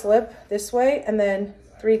bigger slip this way and then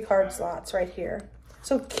 3 card slots right here.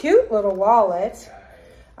 So cute little wallet.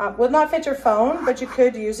 Would not fit your phone, but you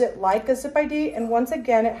could use it like a zip ID. And once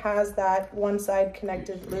again, it has that one side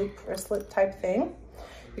connected loop wristlet type thing.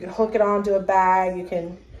 You can hook it onto a bag. You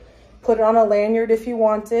can put it on a lanyard if you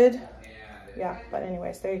wanted. Yeah, but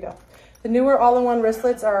anyways, there you go. The newer all-in-one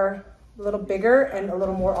wristlets are a little bigger and a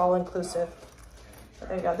little more all-inclusive. So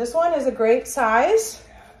there you go. This one is a great size.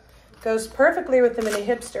 Goes perfectly with the mini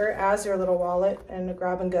hipster as your little wallet and a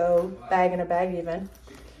grab and go bag in a bag even.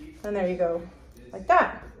 And there you go, like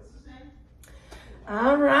that.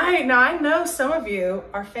 All right, now I know some of you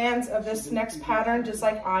are fans of this next pattern just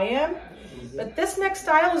like I am, but this next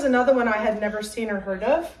style is another one I had never seen or heard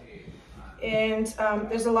of. And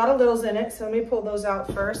there's a lot of littles in it, so let me pull those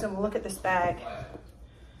out first and we'll look at this bag.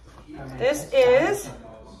 This is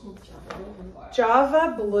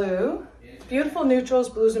Java Blue. Beautiful neutrals,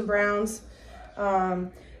 blues and browns.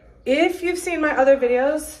 If you've seen my other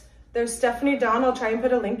videos, there's Stephanie Dawn. I'll try and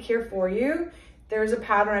put a link here for you. There's a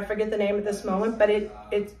pattern, I forget the name at this moment, but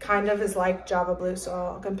it kind of is like Java Blue, so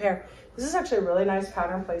I'll compare. This is actually a really nice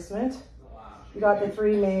pattern placement. You got the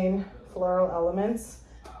 3 main floral elements.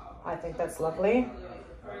 I think that's lovely.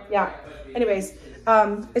 Yeah, anyways,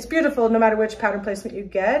 it's beautiful no matter which pattern placement you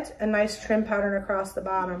get. A nice trim pattern across the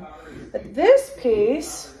bottom. But this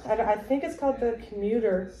piece, I think it's called the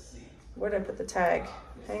commuter. Where did I put the tag?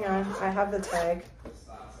 Hang on, I have the tag.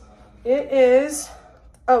 It is,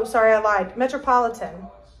 oh, sorry, I lied. Metropolitan,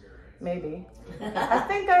 maybe. I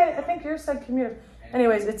think yours said commuter.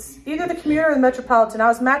 Anyways, it's either the commuter or the Metropolitan. I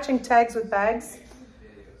was matching tags with bags.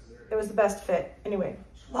 It was the best fit. Anyway,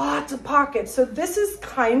 lots of pockets. So this is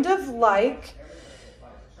kind of like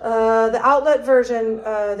the outlet version,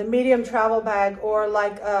 the medium travel bag, or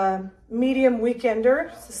like a medium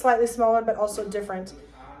weekender. It's slightly smaller, but also different.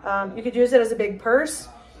 You could use it as a big purse.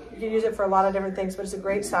 You could use it for a lot of different things, but it's a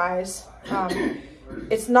great size.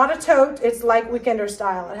 It's not a tote. It's like weekender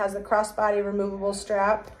style. It has a crossbody removable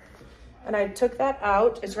strap. And I took that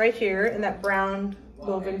out. It's right here in that brown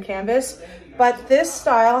woven canvas. But this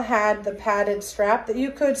style had the padded strap that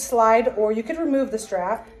you could slide or you could remove the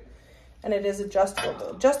strap. And it is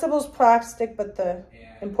adjustable. Adjustable is plastic, but the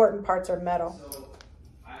important parts are metal.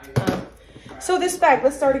 So this bag,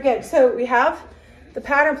 let's start again. So we have the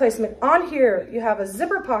pattern placement. On here, you have a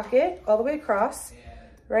zipper pocket all the way across,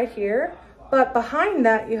 right here. But behind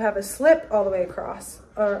that, you have a slip all the way across,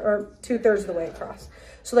 or 2/3 of the way across.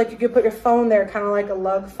 So like you could put your phone there, kind of like a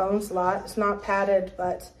lug phone slot. It's not padded,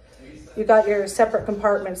 but you got your separate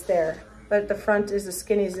compartments there. But the front is a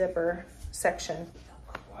skinny zipper section.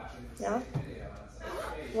 Yeah.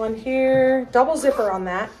 One here, double zipper on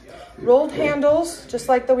that. Rolled handles, just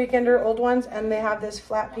like the weekender old ones, and they have this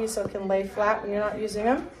flat piece so it can lay flat when you're not using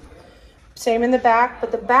them. Same in the back,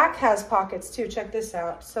 but the back has pockets too. Check this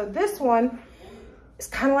out. So this one is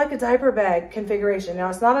kind of like a diaper bag configuration. Now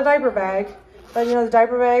it's not a diaper bag, but you know the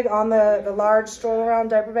diaper bag on the large stroll around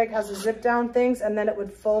diaper bag has the zip down things, and then it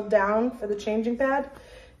would fold down for the changing pad.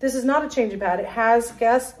 This is not a changing pad. It has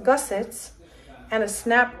gussets and a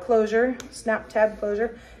snap tab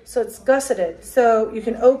closure. So it's gusseted. So you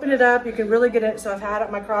can open it up, you can really get it. So I've had it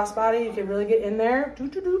on my crossbody, you can really get in there.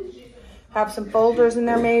 Have some folders in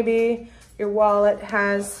there maybe. Your wallet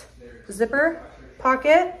has a zipper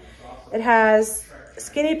pocket. It has a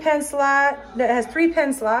skinny pen slot. It has 3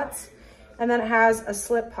 pen slots. And then it has a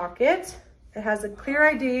slip pocket. It has a clear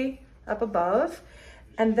ID up above.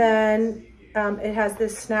 And then it has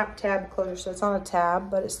this snap tab closure. So it's on a tab,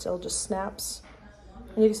 but it still just snaps.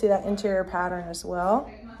 And you can see that interior pattern as well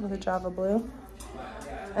with a Java Blue.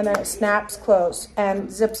 And then it snaps closed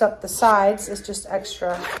and zips up the sides. It's just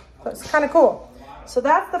extra. But it's kind of cool. So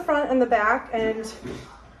that's the front and the back. And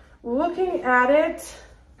looking at it,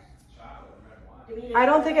 I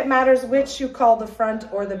don't think it matters which you call the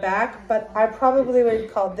front or the back, but I probably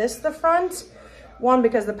would call this the front One,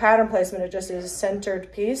 because the pattern placement, it just is a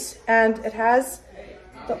centered piece. And it has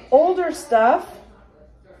the older stuff.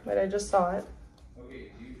 Wait, I just saw it.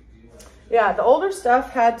 Yeah, the older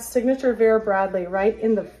stuff had signature Vera Bradley right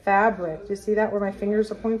in the fabric. Do you see that where my fingers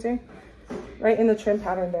are pointing? Right in the trim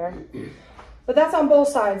pattern there. But that's on both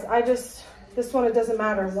sides. This one, it doesn't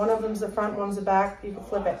matter. One of them's the front, one's the back. You can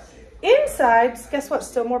flip it. Inside, guess what?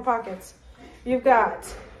 Still more pockets. You've got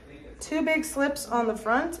 2 big slips on the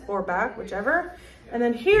front or back, whichever. And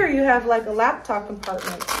then here you have like a laptop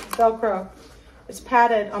compartment, Velcro. It's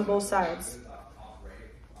padded on both sides.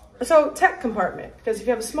 So tech compartment, because if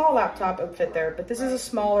you have a small laptop, it would fit there, but this is a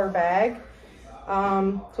smaller bag.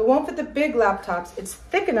 So it won't fit the big laptops. It's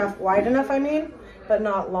thick enough, wide enough, I mean, but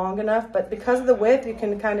not long enough. But because of the width, you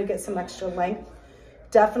can kind of get some extra length.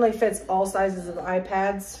 Definitely fits all sizes of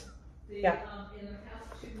iPads. Yeah,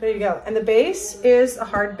 there you go. And the base is a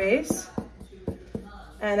hard base.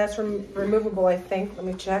 And that's removable, I think. Let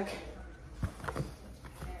me check.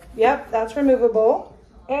 Yep, that's removable.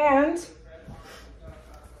 And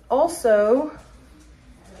also,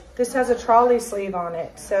 this has a trolley sleeve on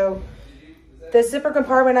it. So the zipper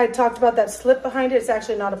compartment, I talked about that slip behind it. It's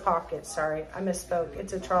actually not a pocket. Sorry, I misspoke.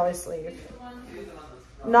 It's a trolley sleeve.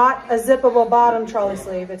 Not a zippable bottom trolley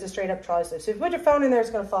sleeve. It's a straight up trolley sleeve. So if you put your phone in there,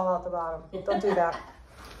 it's going to fall out the bottom. Don't do that.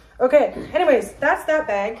 Okay, anyways, that's that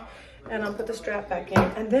bag. And I'll put the strap back in.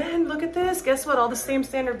 And then look at this. Guess what? All the same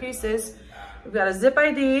standard pieces. We've got a zip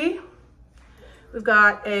ID. We've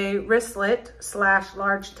got a wristlet /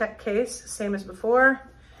 large tech case, same as before.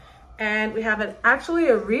 And we have actually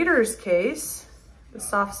a reader's case, the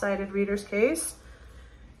soft-sided reader's case.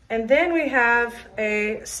 And then we have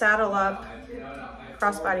a saddle up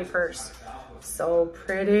crossbody purse. So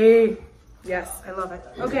pretty. Yes, I love it.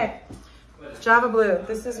 Okay, Java Blue.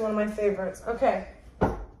 This is one of my favorites. Okay.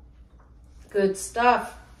 Good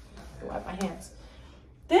stuff. I wipe my hands.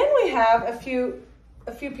 Then we have a few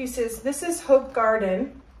pieces. This is Hope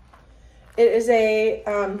Garden. It is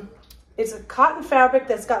it's a cotton fabric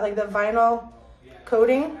that's got like the vinyl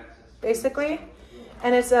coating, basically.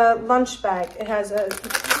 And it's a lunch bag. It has a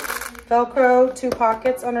Velcro, 2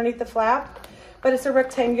 pockets underneath the flap, but it's a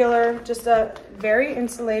rectangular, just a very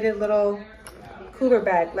insulated little cooler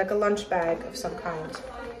bag, like a lunch bag of some kind.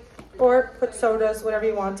 Or put sodas, whatever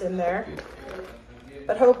you want in there.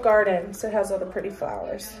 But Hope Garden, so it has all the pretty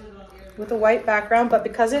flowers with a white background, but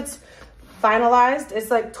because it's finalized,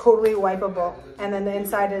 it's like totally wipeable. And then the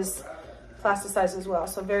inside is plasticized as well,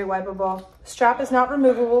 so very wipeable. Strap is not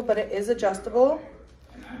removable, but it is adjustable.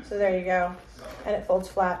 So there you go. And it folds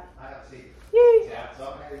flat. Yay!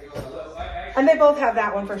 And they both have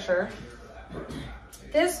that one for sure.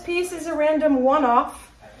 This piece is a random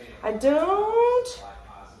one-off. I don't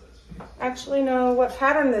actually know what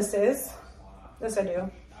pattern this is. This I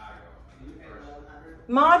do.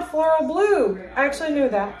 Mod Floral Blue. I actually knew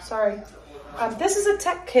that, sorry. This is a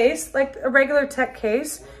tech case, like a regular tech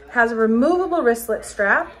case. It has a removable wristlet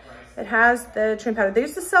strap. It has the trim pattern. They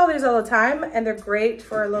used to sell these all the time, and they're great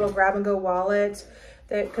for a little grab-and-go wallet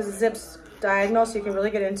because it zips diagonal, so you can really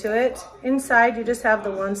get into it. Inside, you just have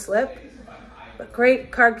the one slip. But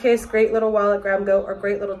great card case, great little wallet grab-and-go, or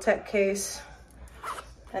great little tech case.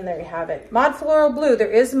 And there you have it. Mod Floral Blue. There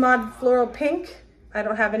is Mod Floral Pink. I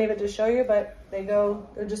don't have any of it to show you, but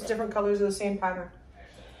they're just different colors of the same pattern.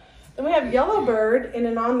 Then we have Yellow Bird in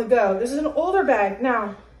an On The Go. This is an older bag.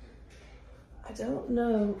 Now, I don't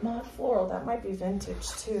know. Mod Floral, that might be vintage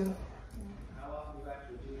too.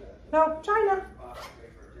 No, China.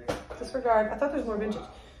 Disregard. I thought there was more vintage.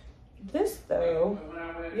 This though,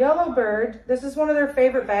 Yellow Bird, this is one of their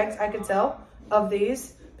favorite bags I could sell of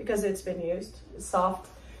these because it's been used. It's soft.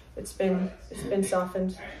 It's been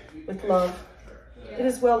softened with love. It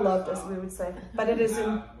is well loved, as we would say, but it is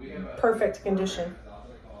in perfect condition.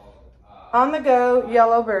 On The Go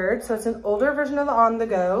Yellow Bird, so it's an older version of the On The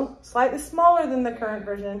Go, slightly smaller than the current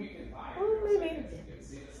version, maybe,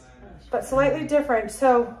 but slightly different.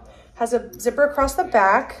 So has a zipper across the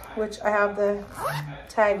back, which I have the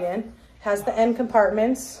tag in, has the end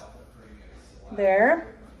compartments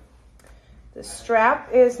there. The strap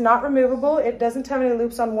is not removable. It doesn't have any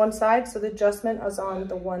loops on one side, so the adjustment is on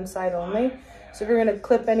the one side only. So if you're gonna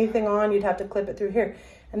clip anything on, you'd have to clip it through here.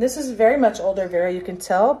 And this is very much older Vera, you can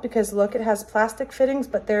tell, because look, it has plastic fittings,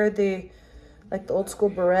 but they're like the old school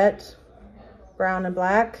barrette, brown and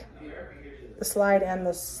black, the slide and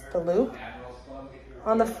the loop.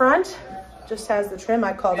 On the front, just has the trim.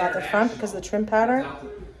 I call that the front because of the trim pattern.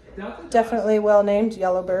 Definitely well named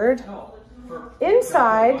Yellow Bird.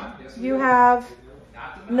 Inside, you have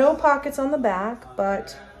no pockets on the back,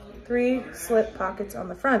 but 3 slip pockets on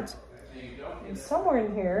the front. And somewhere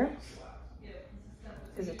in here,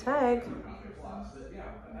 is a tag.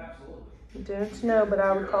 Don't know, but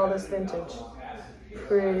I would call this vintage.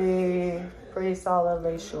 Pretty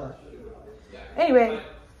solidly sure. Anyway,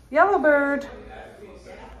 yellow bird.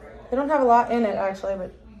 They don't have a lot in it actually,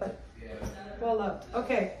 but well loved.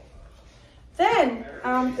 Okay. Then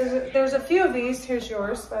there's a few of these. Here's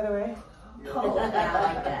yours, by the way. Oh, I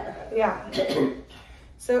like that. Yeah.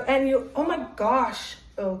 So, and you, oh my gosh.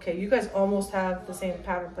 Okay, you guys almost have the same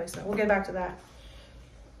pattern placement. We'll get back to that.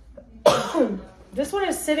 This one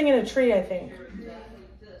is sitting in a tree, I think.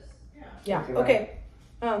 Yeah, okay.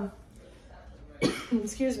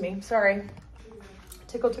 Excuse me, sorry.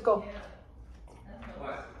 Tickle, tickle.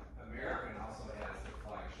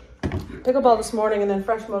 Pickleball this morning and then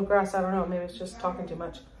fresh mowed grass. I don't know, maybe it's just talking too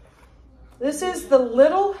much. This is the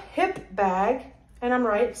little hip bag, and I'm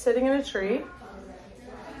right, sitting in a tree.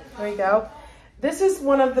 There you go. This is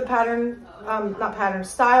one of the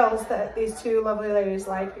styles that these two lovely ladies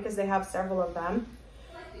like because they have several of them.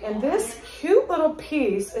 And this cute little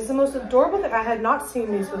piece is the most adorable thing. I had not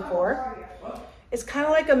seen these before. It's kind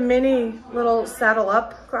of like a mini little saddle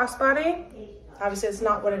up crossbody. Obviously it's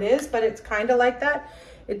not what it is, but it's kind of like that.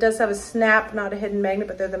 It does have a snap, not a hidden magnet,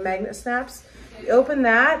 but they're the magnet snaps. You open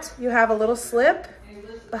that, you have a little slip.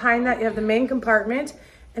 Behind that, you have the main compartment.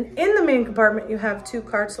 And in the main compartment, you have 2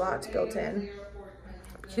 card slots built in.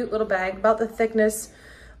 Cute little bag, about the thickness,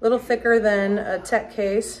 a little thicker than a tech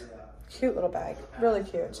case. Cute little bag, really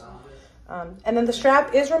cute. And then the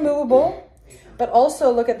strap is removable, but also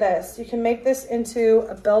look at this. You can make this into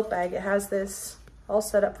a belt bag. It has this all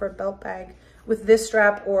set up for a belt bag with this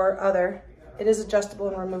strap or other. It is adjustable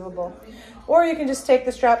and removable. Or you can just take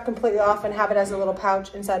the strap completely off and have it as a little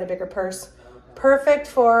pouch inside a bigger purse. Perfect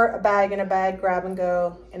for a bag in a bag, grab and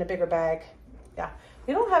go in a bigger bag. Yeah.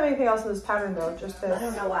 You don't have anything else in this pattern though, just this. I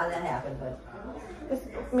don't know why that happened,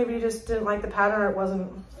 but maybe you just didn't like the pattern or it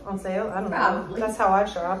wasn't on sale. I don't know. Probably. That's how I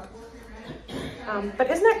shop. But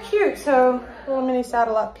isn't that cute? So a little mini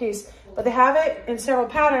saddle up piece. But they have it in several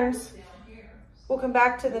patterns. We'll come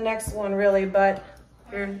back to the next one really, but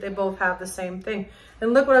here they both have the same thing.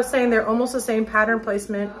 And look what I was saying, they're almost the same pattern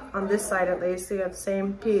placement on this side at least. So you have the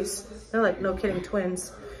same piece. They're like, no kidding,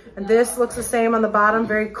 twins. And this looks the same on the bottom,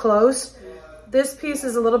 very close. This piece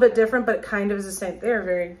is a little bit different, but it kind of is the same. They're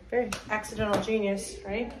very, very accidental genius,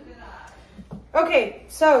 right? Okay,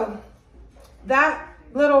 so that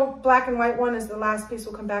little black and white one is the last piece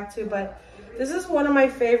we'll come back to, but this is one of my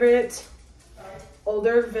favorite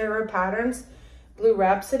older Vera patterns, Blue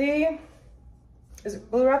Rhapsody. Is it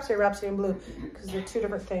Blue Rhapsody or Rhapsody in Blue? Because they're 2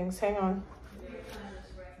 different things. Hang on.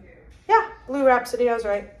 Yeah, Blue Rhapsody, I was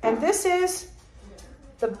right. And this is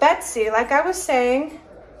the Betsy. Like I was saying,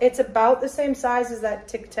 it's about the same size as that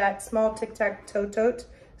Tic Tac, small Tic Tac Toe Tote.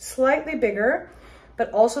 Slightly bigger,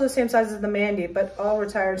 but also the same size as the Mandy, but all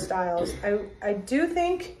retired styles. I do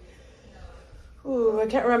think, I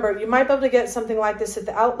can't remember. You might be able to get something like this at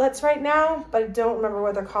the outlets right now, but I don't remember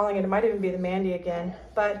what they're calling it. It might even be the Mandy again,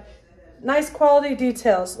 but nice quality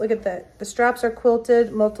details. Look at that. The straps are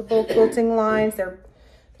quilted, multiple quilting lines. They're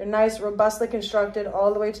nice, robustly constructed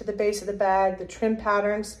all the way to the base of the bag. The trim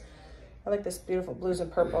patterns. I like this beautiful blues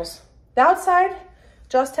and purples. The outside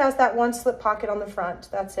just has that one slip pocket on the front.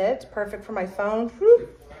 That's it. Perfect for my phone.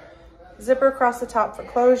 Whoop. Zipper across the top for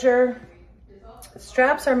closure. The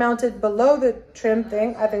straps are mounted below the trim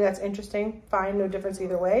thing. I think that's interesting. Fine, no difference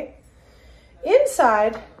either way.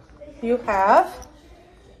 Inside, you have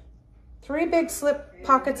 3 big slip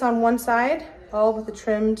pockets on one side, all with a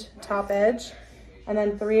trimmed top edge, and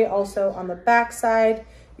then 3 also on the back side.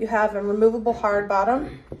 You have a removable hard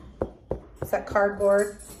bottom. It's that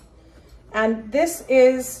cardboard. And this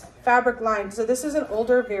is fabric lined. So this is an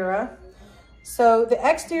older Vera. So the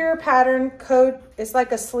exterior pattern code is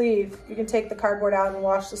like a sleeve. You can take the cardboard out and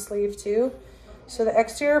wash the sleeve too. So the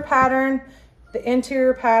exterior pattern, the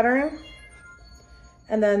interior pattern,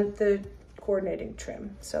 and then the coordinating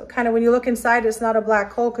trim. So kind of when you look inside, it's not a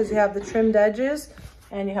black hole because you have the trimmed edges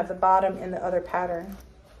and you have the bottom in the other pattern.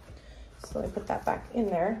 So let me put that back in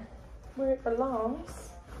there where it belongs.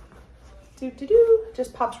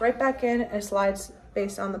 Just pops right back in and slides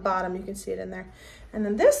based on the bottom. You can see it in there. And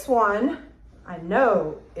then this one, I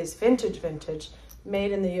know is vintage,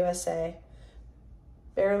 made in the USA.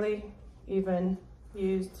 Barely even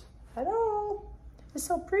used at all. It's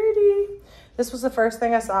so pretty. This was the first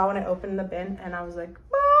thing I saw when I opened the bin and I was like,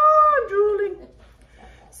 oh, drooling.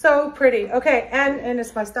 So pretty. Okay, and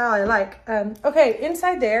it's my style I like. Okay,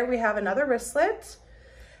 inside there we have another wristlet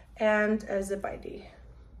and a zip ID.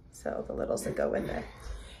 So the littles that go with it.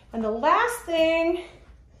 And the last thing,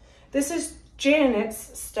 this is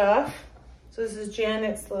Janet's stuff. So this is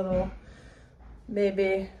Janet's little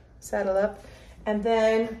maybe saddle up. And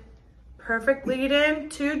then perfect lead in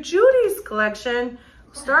to Judy's collection,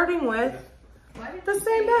 starting with the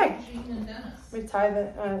same bag. Let me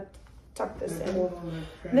tuck this in.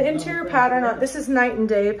 The interior pattern on this is night and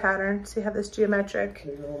day pattern. So you have this geometric.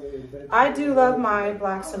 I do love my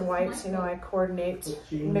blacks and whites. You know, I coordinate,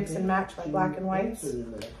 mix and match my black and whites.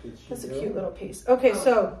 That's a cute little piece. Okay,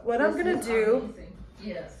 so what I'm gonna do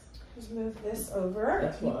is move this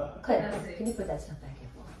over. Claire, can you put that stuff back in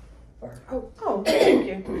for? Oh, thank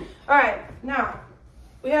you. All right, now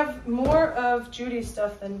we have more of Judy's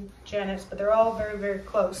stuff than Janet's, but they're all very, very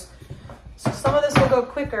close. So some of this will go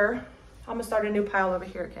quicker. I'm gonna start a new pile over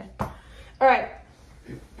here, okay? All right,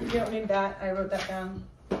 you don't need that, I wrote that down.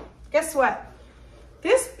 Guess what?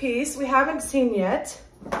 This piece we haven't seen yet,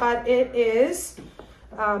 but it is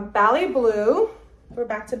Bally Blue. We're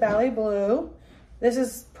back to Bally Blue. This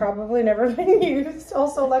has probably never been used,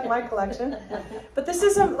 also like my collection. But this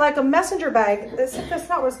is like a messenger bag. That's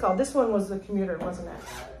not what it's called. This one was the commuter, wasn't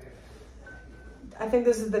it? I think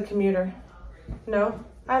this is the commuter. No,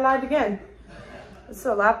 I lied again. It's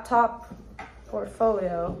a laptop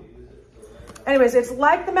portfolio. Anyways, it's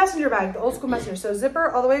like the messenger bag, the old school messenger. So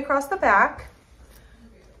zipper all the way across the back.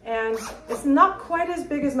 And it's not quite as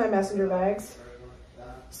big as my messenger bags.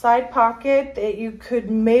 Side pocket that you could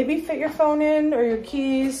maybe fit your phone in or your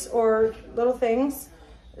keys or little things.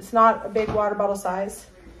 It's not a big water bottle size.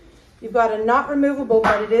 You've got a not removable,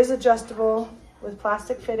 but it is adjustable with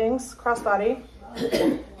plastic fittings, crossbody.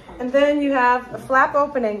 And then you have a flap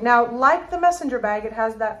opening. Now, like the messenger bag, it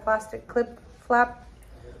has that plastic clip flap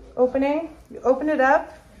opening. You open it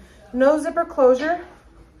up, no zipper closure.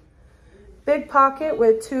 Big pocket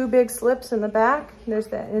with two big slips in the back. There's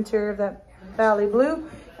the interior of that Bally Blue.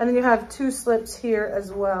 And then you have two slips here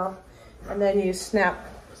as well. And then you snap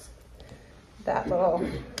that little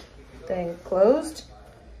thing closed.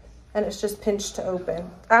 And it's just pinched to open.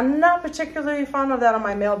 I'm not particularly fond of that on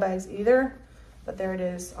my mail bags either. But there it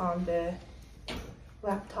is on the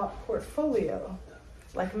laptop portfolio.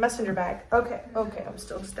 Like a messenger bag. Okay, I'm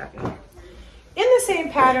still stacking. In the same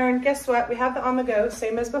pattern, guess what? We have the on the go,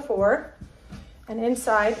 same as before. And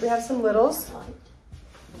inside we have some littles.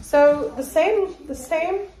 So the same,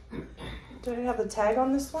 do I have the tag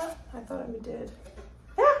on this one? I thought I did.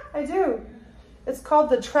 Yeah, I do. It's called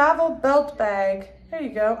the travel belt bag. There you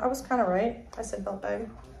go, I was kind of right. I said belt bag.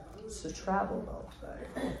 It's a travel belt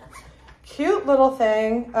bag. Cute little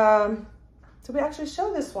thing. Did we actually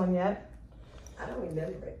show this one yet? I don't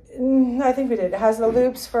remember it. I think we did. It has the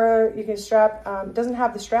loops for, you can strap, it doesn't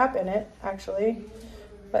have the strap in it, actually,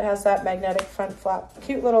 but it has that magnetic front flap.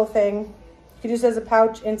 Cute little thing. You can use it as a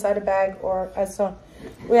pouch inside a bag or as so.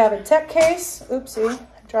 We have a tech case. Oopsie,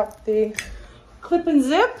 I dropped the clip and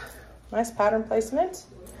zip. Nice pattern placement.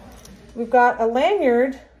 We've got a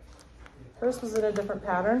lanyard. Hers was in a different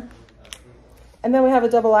pattern. And then we have a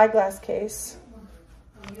double eyeglass case.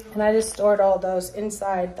 And I just stored all those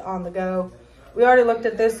inside the on the go. We already looked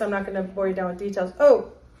at this, so I'm not going to bore you down with details.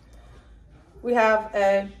 Oh, we have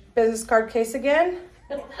a business card case again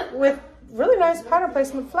with really nice pattern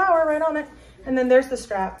placement, flower right on it. And then there's the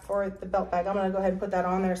strap for the belt bag. I'm going to go ahead and put that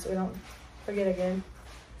on there so we don't forget again.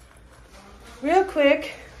 Real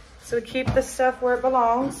quick, so we keep the stuff where it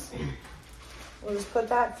belongs. We'll just put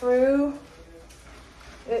that through.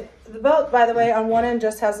 The belt, by the way, on one end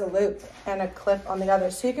just has a loop and a clip on the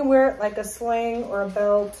other. So you can wear it like a sling or a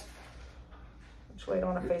belt. Which way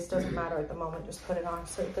on a face doesn't matter at the moment. Just put it on.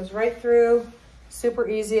 So it goes right through. Super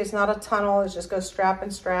easy. It's not a tunnel. It just goes strap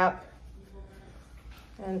and strap.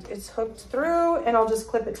 And it's hooked through, and I'll just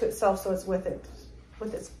clip it to itself so it's with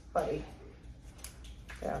its buddy.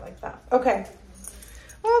 Yeah, like that. Okay.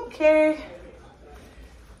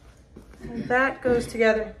 And that goes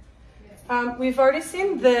together. We've already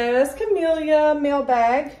seen this Camellia mail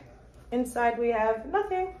bag. Inside we have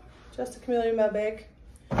nothing, just a Camellia mail bag.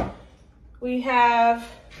 We have,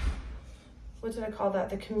 what did I call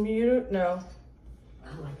that? The commuter, no.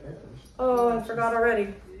 I like those. Oh, I forgot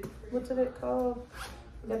already. What did it call?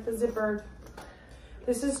 Get the zipper.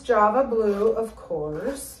 This is Java Blue, of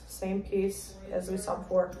course. Same piece as we saw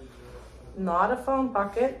before. Not a phone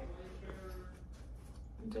bucket.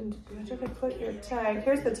 Where did I put your tag?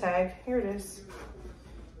 Here's the tag. Here it is.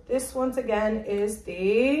 This, once again, is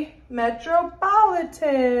the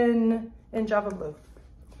Metropolitan in Java Blue.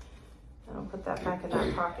 I'll put that back in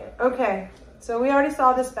that pocket. Okay, so we already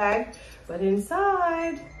saw this bag, but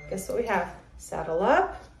inside, guess what we have? Saddle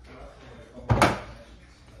up.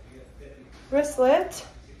 Wristlet.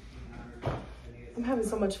 I'm having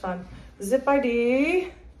so much fun. Zip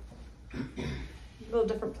ID. A little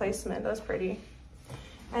different placement. That's pretty.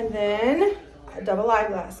 And then a double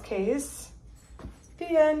eyeglass case.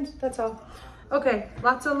 The end, that's all. Okay,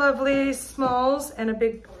 lots of lovely smalls and a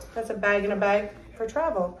big, that's a bag in a bag for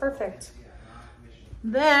travel, perfect.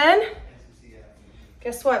 Then,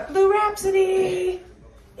 guess what? Blue Rhapsody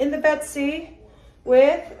in the Betsy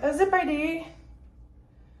with a zip ID.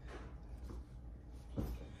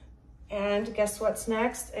 And guess what's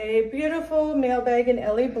next? A beautiful mail bag in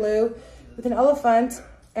Ellie Blue with an elephant.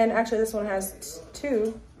 And actually this one has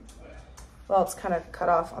two. Well, it's kind of cut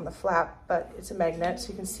off on the flap, but it's a magnet, so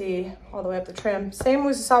you can see all the way up the trim. Same as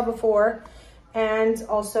we saw before. And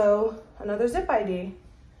also another zip ID.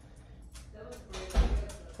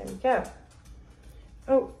 There we go.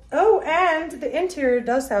 Oh, and the interior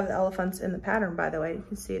does have the elephants in the pattern, by the way. You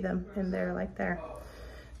can see them in there, like there.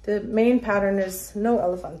 The main pattern is no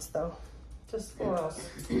elephants, though, just florals.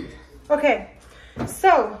 Okay,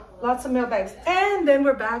 so lots of mail bags. And then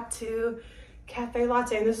we're back to Cafe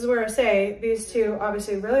Latte. And this is where I say these two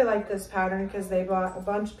obviously really like this pattern because they bought a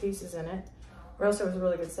bunch of pieces in it. Or else it was a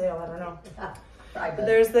really good sale, I don't know. But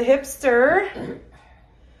there's the hipster.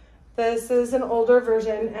 This is an older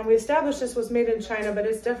version, and we established this was made in China, but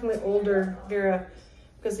it's definitely older, Vera,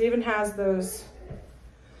 because it even has those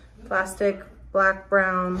plastic black,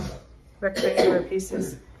 brown, rectangular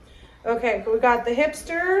pieces. Okay, but we got the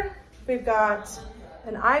hipster. We've got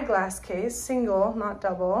an eyeglass case, single, not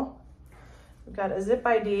double. We've got a zip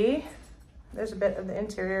ID. There's a bit of the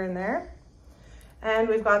interior in there. And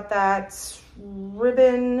we've got that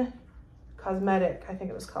ribbon cosmetic, I think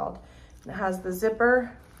it was called. And it has the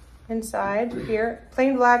zipper inside here,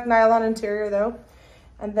 plain black nylon interior though,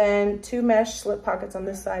 and then two mesh slip pockets on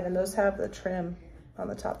this side, and those have the trim on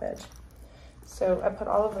the top edge. So I put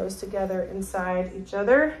all of those together inside each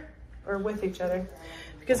other, or with each other,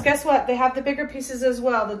 because guess what, they have the bigger pieces as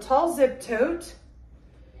well. The tall zip tote,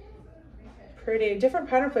 pretty different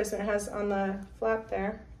pattern placement it has on the flap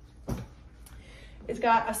there. It's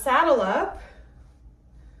got a saddle up,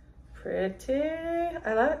 pretty.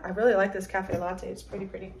 I really like this Cafe Latte. It's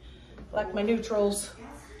pretty. Like my neutrals.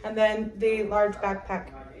 And then the large backpack.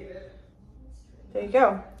 There you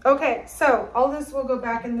go. Okay, so all this will go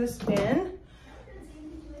back in this bin,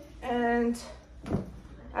 and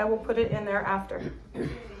I will put it in there after.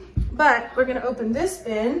 But we're gonna open this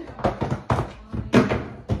bin.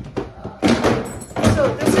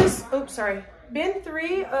 So this is, oops, sorry, bin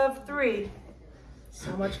 3 of 3.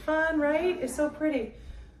 So much fun, right? It's so pretty.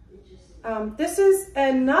 This is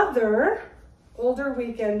another older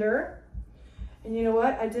weekender. And you know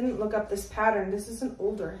what? I didn't look up this pattern. This is an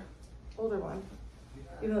older one,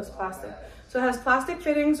 even though it's plastic. So it has plastic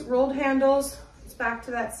fittings, rolled handles. It's back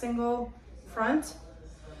to that single front.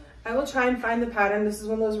 I will try and find the pattern. This is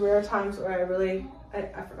one of those rare times where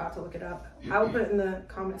I forgot to look it up. I will put it in the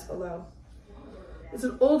comments below. It's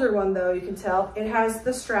an older one though, you can tell. It has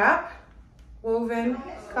the strap, woven,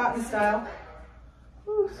 cotton style.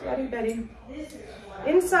 Ooh, sweaty Betty.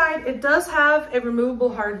 Inside, it does have a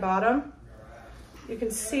removable hard bottom. You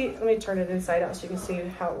can see, let me turn it inside out so you can see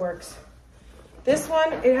how it works. This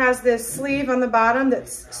one, it has this sleeve on the bottom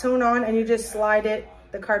that's sewn on, and you just slide it,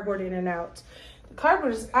 the cardboard in and out. The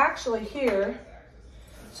cardboard is actually here.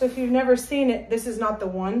 So if you've never seen it, this is not the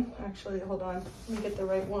one. Actually, hold on, let me get the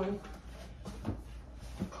right one.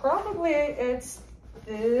 Probably it's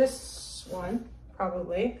this one,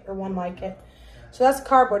 probably, or one like it. So that's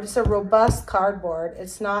cardboard. It's a robust cardboard.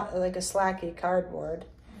 It's not like a slacky cardboard.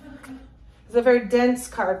 It's a very dense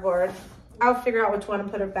cardboard. I'll figure out which one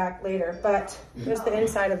and put it back later, but there's the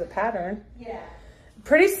inside of the pattern. Yeah.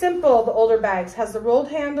 Pretty simple, the older bags. Has the rolled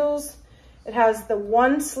handles. It has the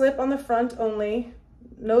one slip on the front only.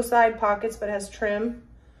 No side pockets, but it has trim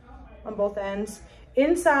on both ends.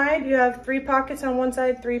 Inside, you have 3 pockets on one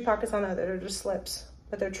side, 3 pockets on the other. They're just slips,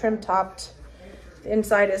 but they're trim topped. The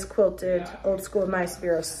inside is quilted, old school nice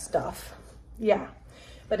Vera stuff. Yeah,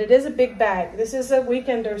 but it is a big bag. This is a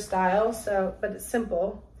weekender style, so, but it's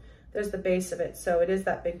simple. There's the base of it, so it is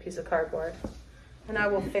that big piece of cardboard. And I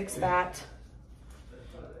will fix that,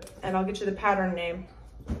 and I'll get you the pattern name.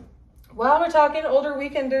 While we're talking older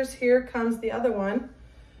weekenders, here comes the other one.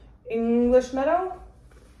 English Meadow,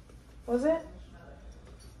 was it?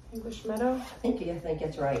 English Meadow? I think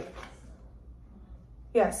that's right.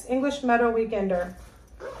 Yes, English Meadow Weekender.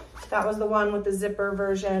 That was the one with the zipper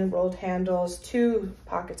version, rolled handles, 2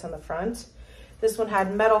 pockets on the front. This one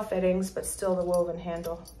had metal fittings, but still the woven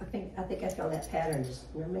handle. I think I saw that pattern.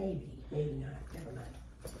 Maybe not. Never mind.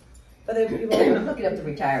 But I'm looking up the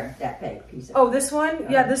retired that piece. Oh, this one?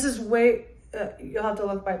 Yeah, this is way. You'll have to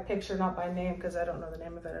look by picture, not by name, because I don't know the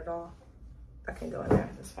name of it at all. I can go in there.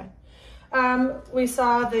 That's fine. We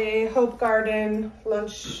saw the Hope Garden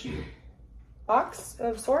lunch box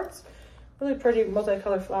of sorts. Really pretty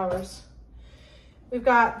multicolored flowers. We've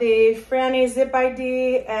got the Franny Zip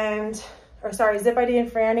ID and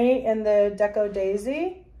Franny in the Deco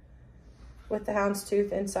Daisy with the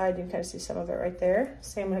houndstooth inside. You can kind of see some of it right there.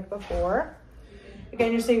 Same like before.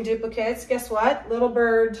 Again, you're seeing duplicates. Guess what? Little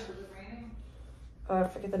bird. Oh, I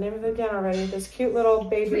forget the name of it again already. This cute little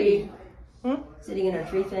baby. Sitting in a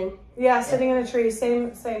tree thing? Yeah, sitting in a tree.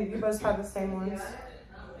 Same. You both have the same ones.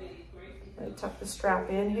 Let me tuck the strap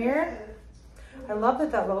in here. I love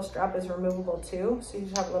that that little strap is removable too. So you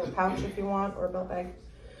just have a little pouch if you want, or a belt bag.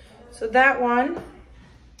 So that one.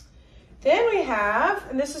 Then we have,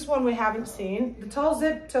 and this is one we haven't seen, the tall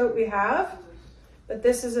zip tote we have, but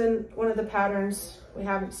this is in one of the patterns we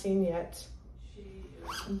haven't seen yet.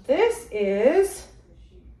 This is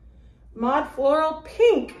Mod Floral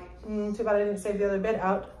Pink. Too bad I didn't save the other bit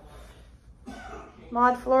out.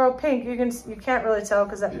 Mod Floral Pink. You can't really tell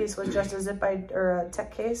because that piece was just a zip or a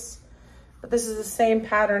tech case, but this is the same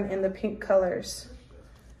pattern in the pink colors.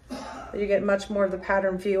 You get much more of the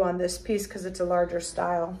pattern view on this piece because it's a larger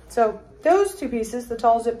style. So those two pieces, the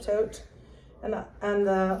tall zip tote and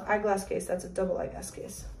the eyeglass case, that's a double eyeglass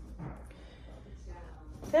case.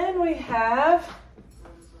 Then we have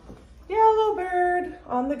Yellow Bird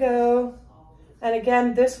on the go. And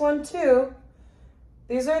again, this one too.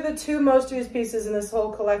 These are the two most used pieces in this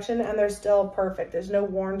whole collection, and they're still perfect. There's no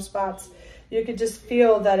worn spots. You could just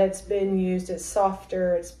feel that it's been used. It's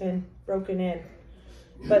softer, it's been broken in.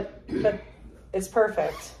 But it's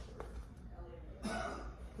perfect.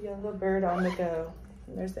 Yellow Bird on the go.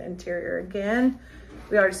 And there's the interior again.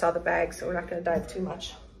 We already saw the bag, so we're not going to dive too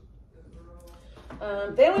much.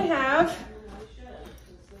 Then we have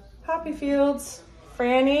Poppy Fields,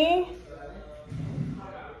 Franny.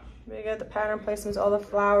 We got the pattern placements, all the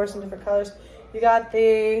flowers in different colors. You got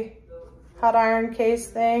the hot iron case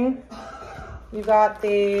thing. You got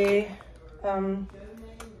the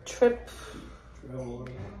Trip.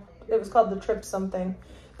 It was called the Trip something,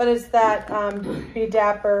 but it's that Be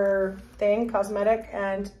Dapper thing, cosmetic,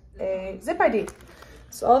 and a zip ID.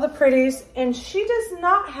 So all the pretties, and she does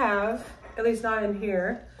not have, at least not in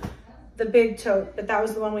here, the big tote, but that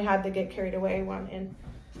was the one we had to get carried away one in.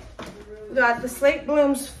 We got the Slate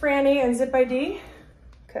Blooms Franny and Zip ID,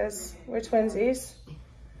 because we're twinsies.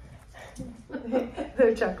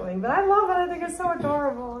 They're chuckling, but I love it. I think it's so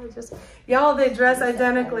adorable. It's just, y'all, they dress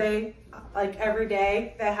identically, like every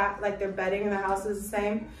day. They have, like, their bedding in the house is the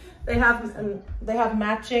same. They have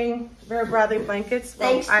matching Vera Bradley blankets.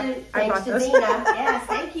 Thanks to Dina. Yes,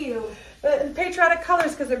 thank you. Patriotic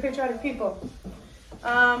colors, because they're patriotic people.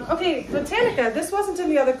 Okay, Botanica. This wasn't in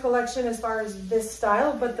the other collection as far as this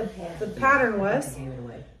style, but the pattern was.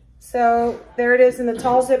 So there it is in the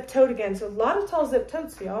tall zip tote again. So a lot of tall zip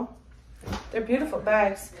totes, y'all. They're beautiful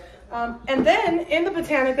bags. And then in the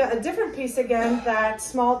Botanica, a different piece again, that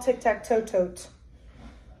small tic-tac-toe tote.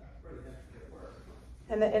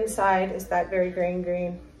 And the inside is that very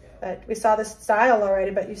green. But we saw the style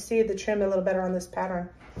already, but you see the trim a little better on this pattern.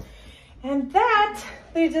 And that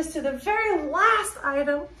leads us to the very last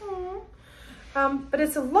item. But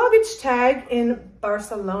it's a luggage tag in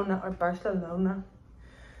Barcelona.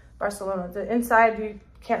 The inside, you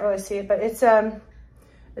can't really see it, but it's a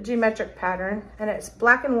geometric pattern, and it's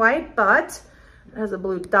black and white, but it has a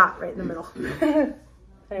blue dot right in the middle.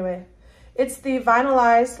 Anyway, it's the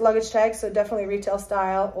vinylized luggage tag, so definitely retail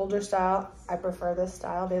style, older style. I prefer this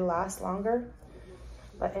style. They last longer.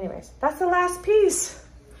 But anyways, that's the last piece.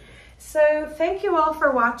 So thank you all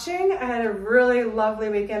for watching. I had a really lovely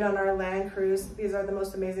weekend on our land cruise. These are the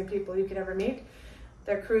most amazing people you could ever meet.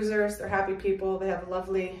 They're cruisers, they're happy people. They have a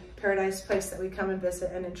lovely paradise place that we come and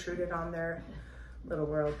visit and intruded on their little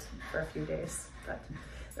world for a few days. But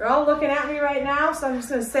they're all looking at me right now, so I'm just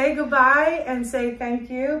gonna say goodbye and say thank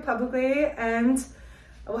you publicly, and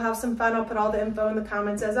we'll have some fun. I'll put all the info in the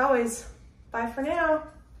comments as always. Bye for now.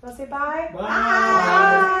 Wanna say bye? Bye.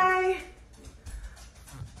 Bye.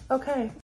 Okay.